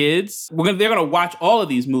future kids. They're going to watch all of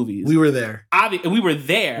these movies. We were there. We were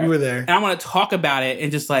there. And I want to talk about it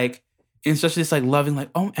and just like, and especially just like loving like,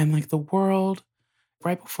 oh, and like the world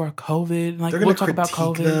right before COVID. Like we'll talk about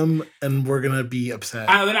COVID. Them and we're going to be upset.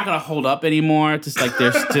 I know they're not going to hold up anymore. Just like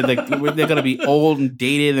they're going to be old and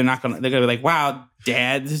dated. They're going to be like, wow,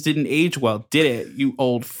 Dad, this didn't age well, did it? You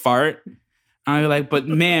old fart. And I was like, but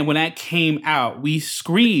man, when that came out, we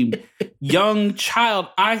screamed. Young child,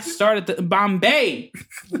 I started the Bombay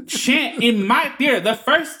chant in my theater. The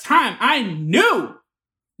first time I knew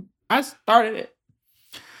I started it.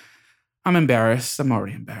 I'm embarrassed. I'm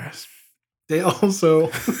already embarrassed. They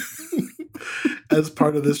also, as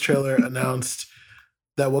part of this trailer, announced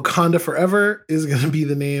that Wakanda Forever is going to be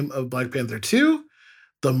the name of Black Panther 2.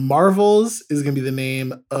 The Marvels is going to be the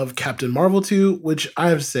name of Captain Marvel 2, which I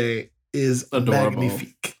have to say is adorable.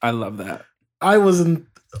 Magnifique. I love that. I wasn't,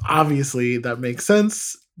 obviously, that makes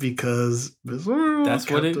sense because that's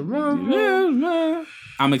Captain what it is. Yeah.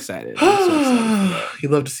 I'm excited. I'm so excited.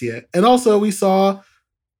 You'd love to see it. And also, we saw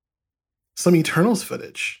some Eternals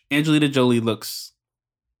footage. Angelina Jolie looks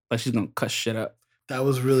like she's going to cut shit up. That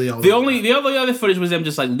was really all. The only other footage was them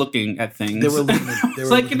just like looking at things. They were looking it's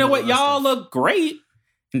like, you know what? Y'all look great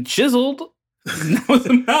and chiseled. That was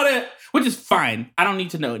about it, which is fine. I don't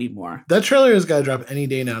need to know anymore. That trailer has got to drop any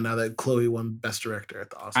day now that Chloe won Best Director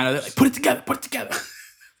at the Oscars. I know, they're like, put it together.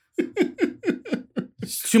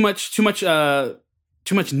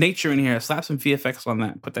 Too much nature in here. Slap some VFX on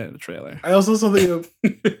that. Put that in the trailer. I also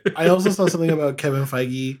saw something about Kevin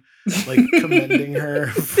Feige like commending her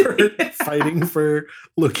for fighting for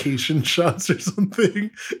location shots or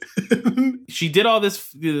something. She did all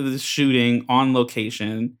this shooting on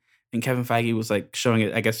location, and Kevin Feige was like showing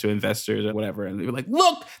it, I guess, to investors or whatever, and they were like,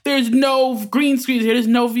 "Look, there's no green screens here. There's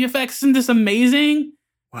no VFX. Isn't this amazing?"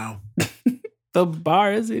 Wow. The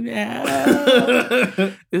bar is in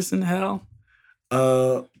hell. It's in hell.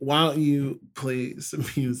 Why don't you play some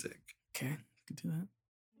music? Okay, you can do that.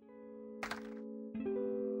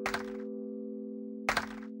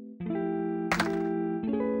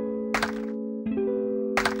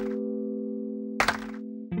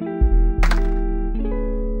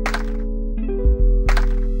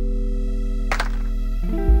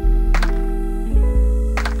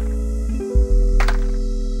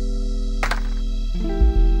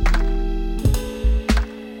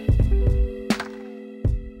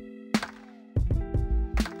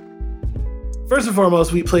 First and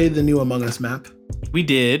foremost, we played the new Among Us map. We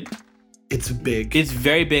did. It's big. It's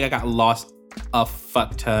very big. I got lost a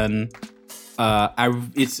fuck ton.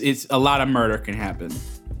 It's a lot of murder can happen.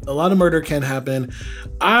 A lot of murder can happen.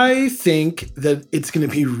 I think that it's going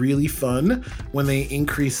to be really fun when they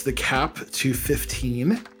increase the cap to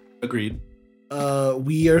 15. Agreed.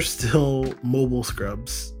 We are still mobile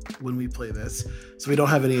scrubs when we play this. So we don't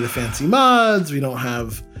have any of the fancy mods. We don't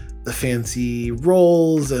have the fancy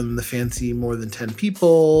roles and the fancy more than 10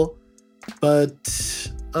 people. But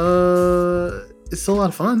it's still a lot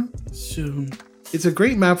of fun. Soon. It's a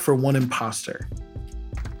great map for one imposter.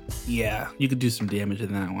 Yeah, you could do some damage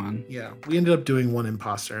in that one. Yeah, we ended up doing one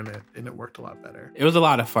imposter and it worked a lot better. It was a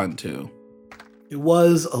lot of fun too. It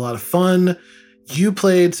was a lot of fun. You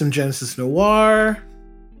played some Genesis Noir.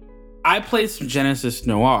 I played some Genesis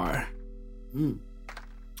Noir.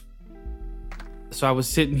 So I was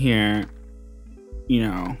sitting here, you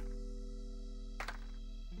know,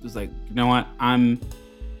 it was like, you know what? I'm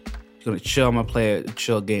gonna chill. I'm gonna play a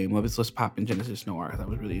chill game. Let's pop in Genesis Noir. I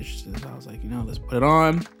was really interested. So I was like, you know, let's put it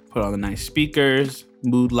on. Put on the nice speakers,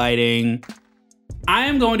 mood lighting. I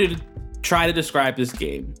am going to try to describe this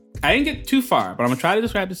game. I didn't get too far, but I'm gonna try to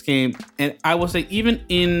describe this game. And I will say, even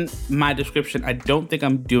in my description, I don't think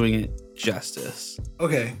I'm doing it justice.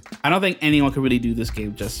 Okay. I don't think anyone could really do this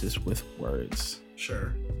game justice with words.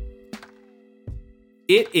 Sure.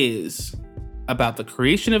 It is about the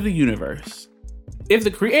creation of the universe. If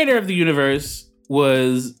the creator of the universe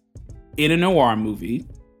was in a noir movie,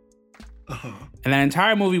 and that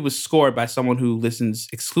entire movie was scored by someone who listens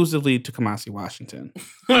exclusively to Kamasi Washington.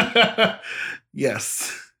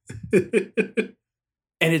 Yes. And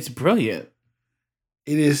it's brilliant.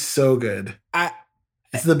 It is so good.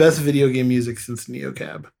 It's the best video game music since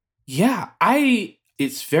NeoCab. Yeah,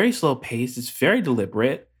 it's very slow paced. It's very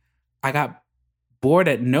deliberate. I got bored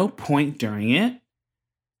at no point during it.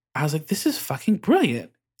 I was like, this is fucking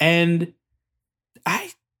brilliant. And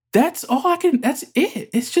that's it.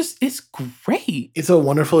 It's great. It's a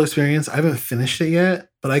wonderful experience. I haven't finished it yet,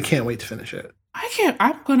 but I can't wait to finish it.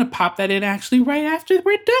 I'm going to pop that in actually right after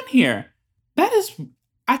we're done here.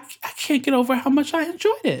 I can't get over how much I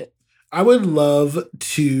enjoyed it. I would love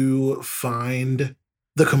to find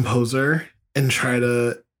the composer and try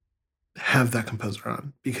to have that composer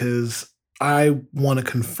on, because I want to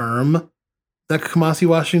confirm that Kamasi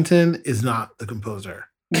Washington is not the composer.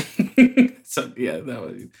 So yeah,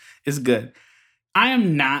 it's good. I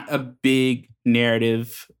am not a big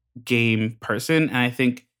narrative game person, and I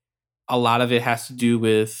think a lot of it has to do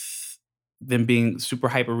with them being super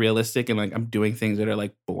hyper realistic, and like I'm doing things that are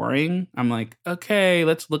like boring. I'm like, okay,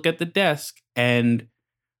 let's look at the desk and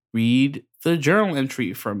read the journal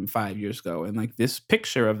entry from 5 years ago, and like this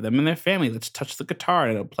picture of them and their family. Let's touch the guitar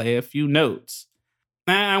and it'll play a few notes.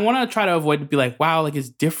 And I want to try to avoid to be like, wow, like it's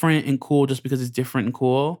different and cool just because it's different and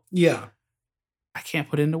cool. Yeah. I can't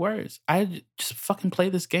put it into words. I just fucking play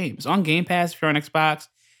this game. It's on Game Pass if you're on Xbox.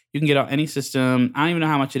 You can get it on any system. I don't even know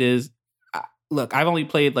how much it is. Look, I've only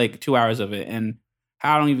played like 2 hours of it, and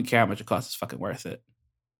I don't even care how much it costs. It's fucking worth it.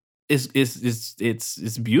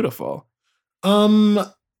 It's beautiful. I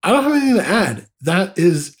don't have anything to add. That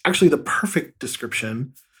is actually the perfect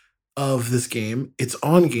description of this game. It's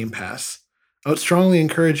on Game Pass. I would strongly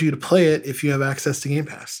encourage you to play it if you have access to Game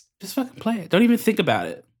Pass. Just fucking play it. Don't even think about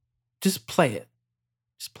it. Just play it.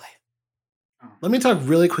 Just play it. Let me talk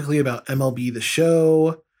really quickly about MLB The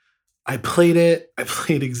Show. I played it. I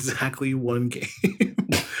played exactly one game.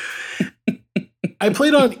 I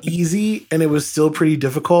played on easy, and it was still pretty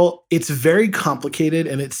difficult. It's very complicated,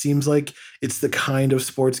 and it seems like it's the kind of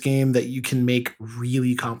sports game that you can make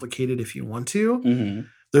really complicated if you want to. Mm-hmm.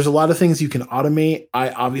 There's a lot of things you can automate. I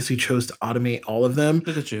obviously chose to automate all of them.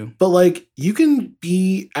 Look at you. But like, you can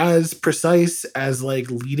be as precise as like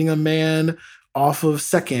leading a man off of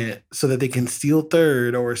second so that they can steal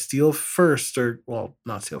third or steal first, or well,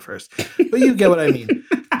 not steal first, but you get what I mean.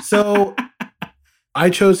 So I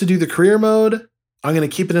chose to do the career mode. I'm going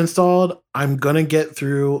to keep it installed. I'm going to get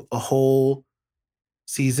through a whole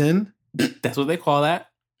season. That's what they call that?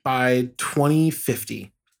 By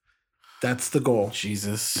 2050. That's the goal.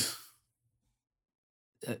 Jesus.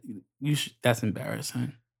 That's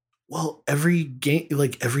embarrassing. Well, every game,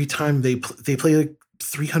 like every time they play like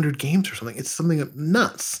 300 games or something. It's something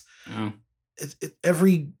nuts. Oh.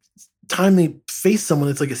 Every time they face someone,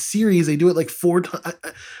 it's like a series. They do it like 4 times.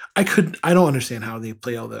 I don't understand how they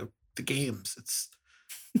play all the games.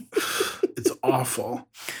 It's awful.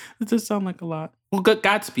 It does sound like a lot. Well,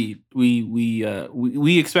 Godspeed.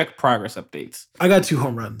 We expect progress updates. I got 2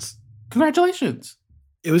 home runs. Congratulations.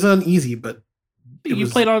 It was on easy, but you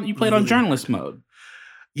played on journalist mode.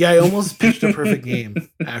 Yeah, I almost pitched a perfect game,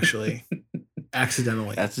 actually.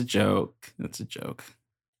 Accidentally. That's a joke.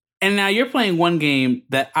 And now you're playing one game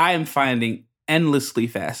that I am finding endlessly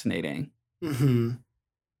fascinating. Mm-hmm.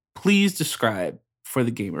 Please describe for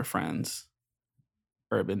the gamer friends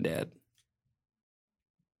Urban Dead.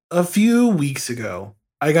 A few weeks ago,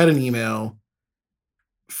 I got an email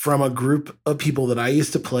from a group of people that I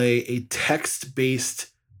used to play a text-based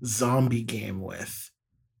zombie game with.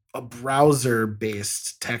 A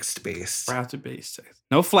browser-based, text-based. Browser-based text.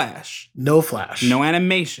 No Flash. No Flash. No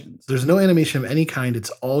animations. There's no animation of any kind. It's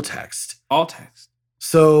all text. All text.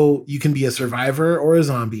 So you can be a survivor or a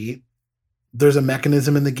zombie. There's a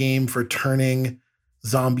mechanism in the game for turning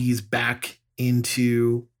zombies back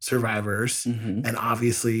into survivors. Mm-hmm. And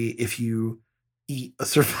obviously, if you eat a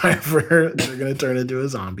survivor, they're going to turn into a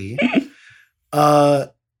zombie.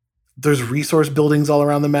 There's resource buildings all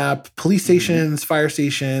around the map, police stations, fire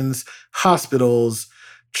stations, hospitals,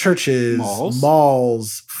 churches,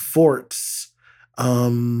 malls, forts,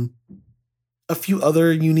 a few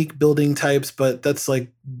other unique building types, but that's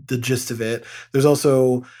like the gist of it. There's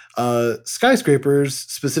also skyscrapers,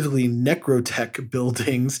 specifically necrotech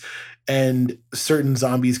buildings, and certain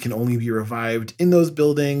zombies can only be revived in those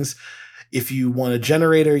buildings. If you want a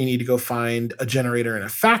generator, you need to go find a generator in a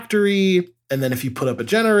factory. And then if you put up a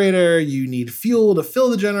generator, you need fuel to fill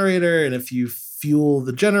the generator. And if you fuel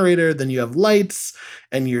the generator, then you have lights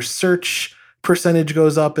and your search percentage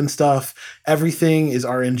goes up and stuff. Everything is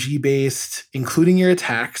RNG based, including your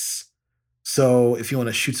attacks. So if you want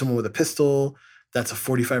to shoot someone with a pistol, that's a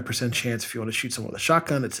 45% chance. If you want to shoot someone with a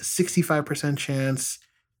shotgun, it's a 65% chance.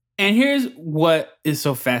 And here's what is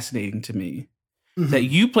so fascinating to me. That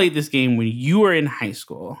you played this game when you were in high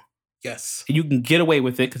school. Yes. And you can get away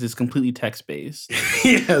with it because it's completely text-based.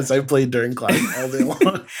 Yes, I played during class all day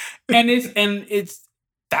long. and it's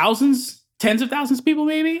thousands, tens of thousands of people,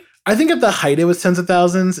 maybe? I think at the height it was tens of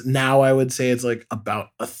thousands. Now I would say it's like about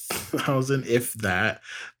 1,000, if that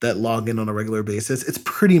log in on a regular basis. It's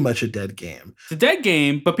pretty much a dead game. It's a dead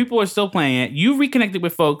game, but people are still playing it. You reconnected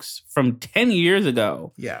with folks from 10 years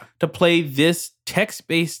ago to play this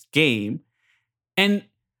text-based game. And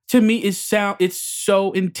to me, it's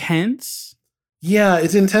so intense. Yeah,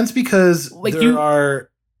 it's intense because there are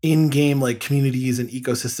in-game like communities and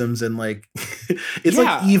ecosystems, and like it's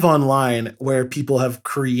like EVE Online, where people have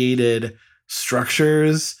created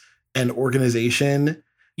structures and organization.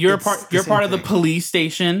 You're part of the police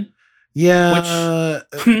station. Yeah,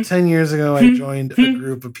 10 years ago, I joined a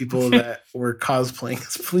group of people that were cosplaying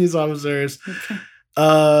as police officers.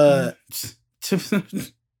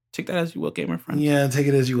 Take that as you will, gamer friends. Yeah, take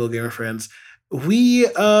it as you will, gamer friends. We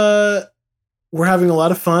were having a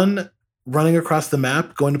lot of fun running across the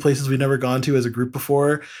map, going to places we've never gone to as a group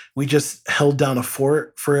before. We just held down a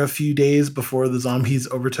fort for a few days before the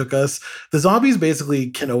zombies overtook us. The zombies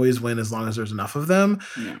basically can always win as long as there's enough of them.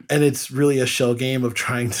 Yeah. And it's really a shell game of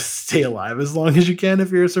trying to stay alive as long as you can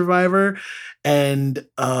if you're a survivor. And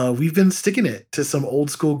we've been sticking it to some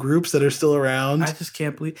old school groups that are still around. I just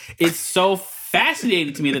can't believe it's so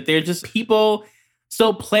fascinating to me that they're just people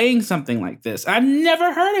still playing something like this. I've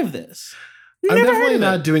never heard of this. I'm definitely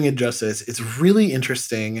not doing it justice. It's really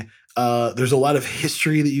interesting. There's a lot of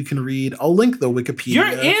history that you can read. I'll link the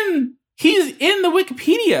Wikipedia. He's in the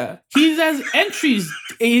Wikipedia. He has entries.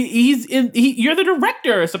 You're the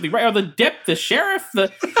director or something, right? Or the sheriff,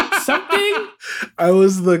 something. I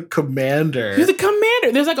was the commander. You're the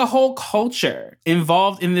commander. There's like a whole culture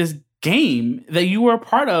involved in this game that you were a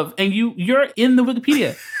part of, and you're in the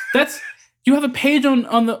Wikipedia. You have a page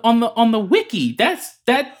on the wiki.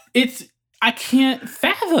 I can't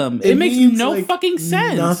fathom. It makes no fucking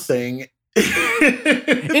sense. Nothing.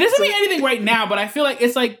 It doesn't mean anything right now, but I feel like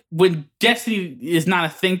it's like when Destiny is not a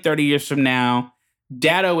thing 30 years from now,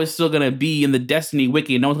 Datto is still gonna be in the Destiny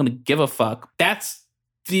wiki and no one's gonna give a fuck. That's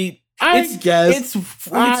I guess it's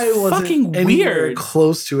fucking weird.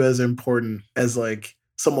 Close to as important as like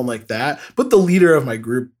someone like that, but the leader of my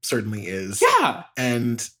group certainly is. Yeah,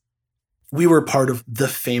 and we were part of the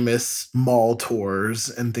famous mall tours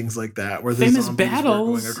and things like that, where the famous zombies battles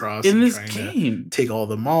were going across in and this trying game. To take all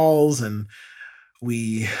the malls, and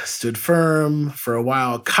we stood firm for a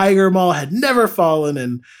while. Kiger Mall had never fallen,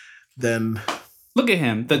 and then look at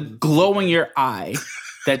him, the glowing your eye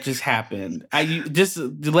that just happened. Just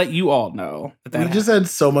to let you all know that we just had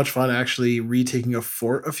so much fun actually retaking a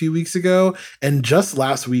fort a few weeks ago, and just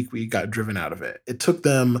last week we got driven out of it. It took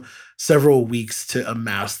them several weeks to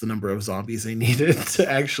amass the number of zombies they needed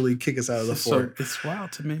to actually kick us out of the fort. It's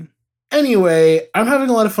wild to me. Anyway, I'm having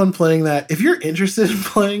a lot of fun playing that. If you're interested in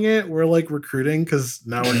playing it, we're like recruiting because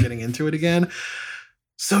now we're getting into it again.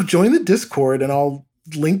 So join the Discord, and I'll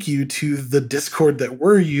link you to the Discord that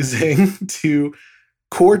we're using to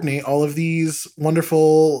coordinate all of these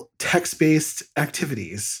wonderful text-based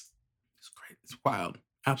activities. It's great. It's wild.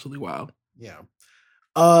 Absolutely wild. Yeah.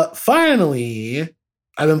 Finally,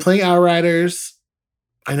 I've been playing Outriders.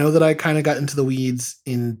 I know that I kind of got into the weeds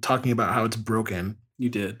in talking about how it's broken. You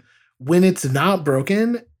did. When it's not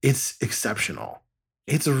broken, it's exceptional.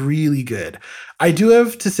 It's really good. I do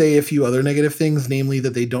have to say a few other negative things, namely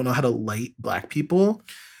that they don't know how to light black people.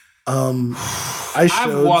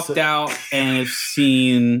 I've walked out and have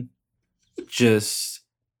seen just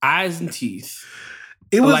eyes and teeth.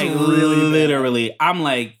 It was like really literally. bad. I'm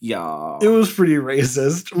like, y'all. It was pretty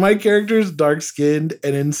racist. My character's dark skinned,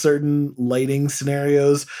 and in certain lighting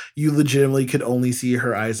scenarios, you legitimately could only see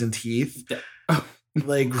her eyes and teeth.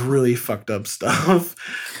 Like really fucked up stuff.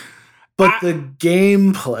 But the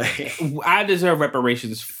gameplay. I deserve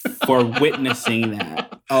reparations for witnessing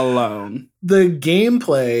that alone. The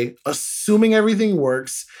gameplay, assuming everything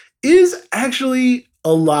works, is actually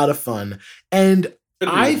a lot of fun. And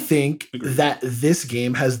I think that this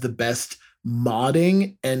game has the best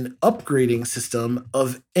modding and upgrading system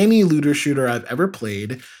of any looter shooter I've ever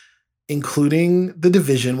played, including The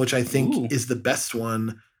Division, which I think is the best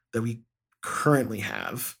one that we currently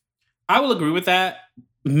have. I will agree with that,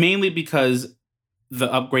 mainly because the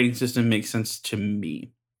upgrading system makes sense to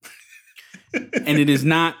me. And it is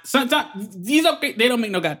not, these upgrades, they don't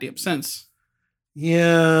make no goddamn sense.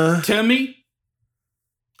 Yeah. To me.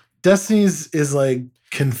 Destiny's is like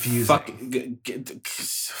confusing. Fucking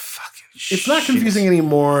it's not confusing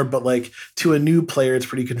anymore, but like to a new player, it's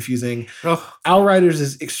pretty confusing. Outriders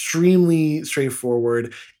is extremely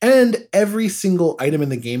straightforward, and every single item in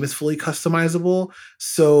the game is fully customizable.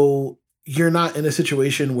 So you're not in a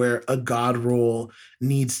situation where a god roll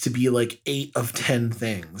needs to be like 8 of 10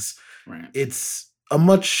 things. Right. It's a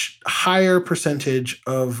much higher percentage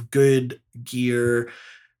of good gear.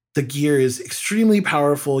 The gear is extremely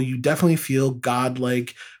powerful. You definitely feel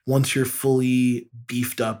godlike once you're fully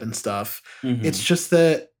beefed up and stuff. Mm-hmm. It's just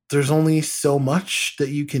that there's only so much that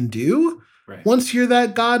you can do once you're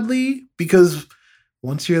that godly, because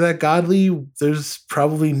once you're that godly, there's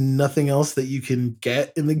probably nothing else that you can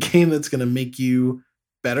get in the game that's going to make you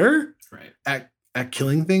better at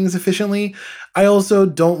killing things efficiently. I also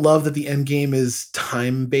don't love that the end game is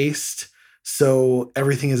time-based. So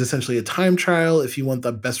everything is essentially a time trial if you want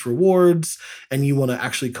the best rewards and you want to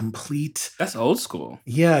actually complete. That's old school.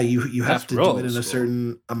 Yeah, you have to do it in a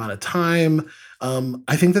certain amount of time.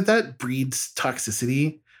 I think that breeds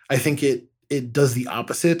toxicity. I think it does the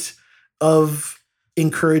opposite of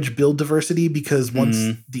encourage build diversity, because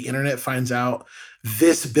once the internet finds out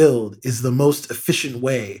this build is the most efficient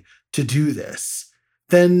way to do this,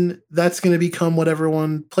 then that's going to become what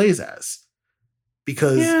everyone plays as.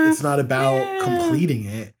 Because it's not about completing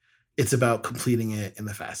it. It's about completing it in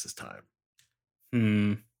the fastest time. I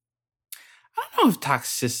don't know if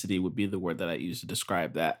toxicity would be the word that I use to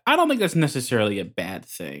describe that. I don't think that's necessarily a bad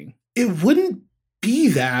thing. It wouldn't be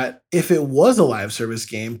that if it was a live service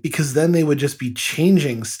game, because then they would just be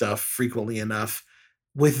changing stuff frequently enough.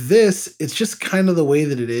 With this, it's just kind of the way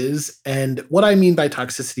that it is. And what I mean by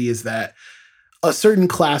toxicity is that a certain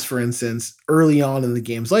class, for instance, early on in the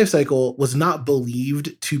game's life cycle was not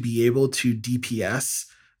believed to be able to DPS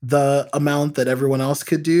the amount that everyone else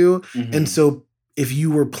could do. Mm-hmm. And so if you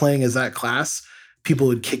were playing as that class, people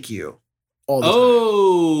would kick you all the time.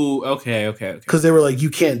 Oh, okay. Because they were like, you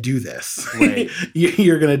can't do this. Right.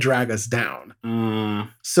 You're going to drag us down.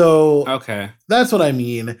 So that's what I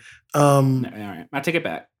mean. All right. I take it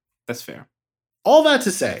back. That's fair. All that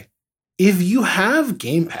to say, if you have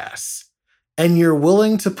Game Pass and you're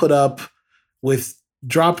willing to put up with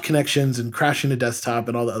dropped connections and crashing the desktop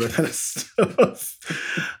and all the other kind of stuff,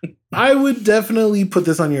 I would definitely put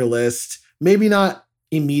this on your list. Maybe not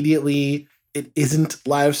immediately. It isn't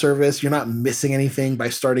live service. You're not missing anything by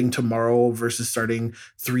starting tomorrow versus starting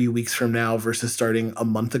 3 weeks from now versus starting a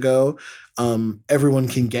month ago. Everyone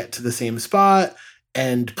can get to the same spot,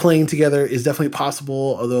 and playing together is definitely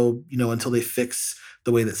possible. Although, until they fix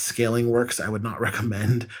the way that scaling works, I would not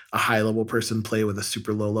recommend a high-level person play with a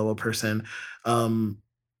super low-level person. All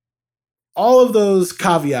of those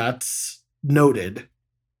caveats noted,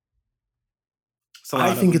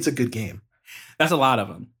 I think it's a good game. That's a lot of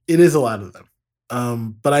them. It is a lot of them.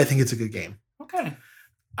 But I think it's a good game. Okay.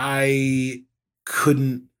 I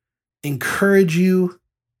couldn't encourage you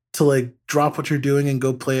to drop what you're doing and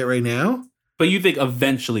go play it right now. But you think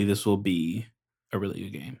eventually this will be a really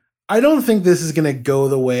good game? I don't think this is going to go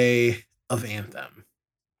the way of Anthem.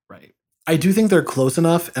 Right. I do think they're close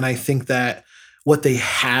enough, and I think that what they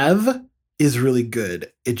have is really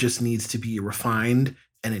good. It just needs to be refined,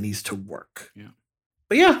 and it needs to work. Yeah.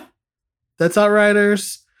 But yeah, that's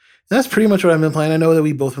Outriders. That's pretty much what I've been playing. I know that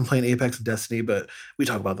we've both been playing Apex and Destiny, but we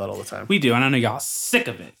talk about that all the time. We do, and I know y'all sick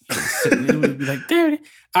of it. We'd be like, there it is.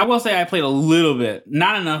 I will say I played a little bit.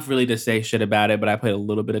 Not enough really to say shit about it, but I played a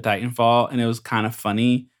little bit of Titanfall, and it was kind of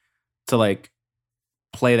funny to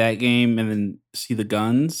play that game and then see the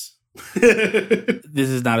guns. This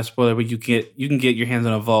is not a spoiler, but you can get your hands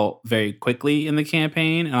on a vault very quickly in the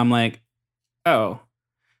campaign, and I'm like, oh,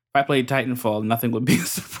 if I played Titanfall, nothing would be a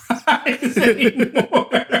surprise anymore.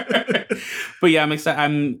 But yeah, I'm excited.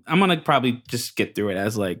 I'm gonna probably just get through it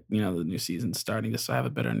as the new season's starting, just so I have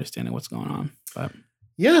a better understanding of what's going on. But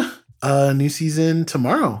yeah, new season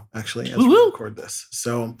tomorrow, actually, as we record this.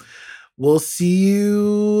 So we'll see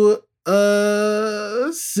you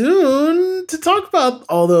soon to talk about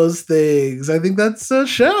all those things. I think that's a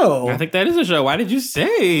show. I think that is a show. Why did you say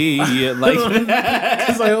it like that?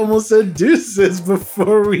 Because I almost said deuces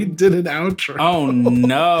before we did an outro. Oh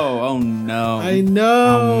no. I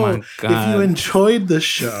know. Oh my God. If you enjoyed the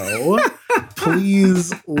show,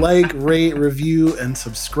 please rate, review, and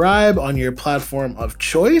subscribe on your platform of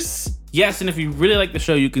choice. Yes, and if you really like the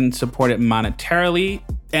show, you can support it monetarily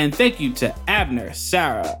And thank you to Abner,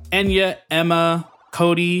 Sarah, Enya, Emma,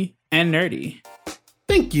 Cody, and Nerdy.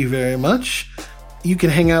 Thank you very much. You can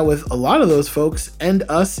hang out with a lot of those folks and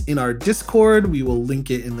us in our Discord. We will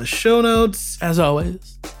link it in the show notes. As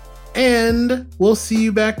always. And we'll see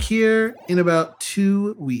you back here in about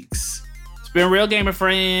 2 weeks. It's been real, gamer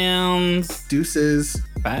friends. Deuces.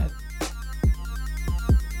 Bye.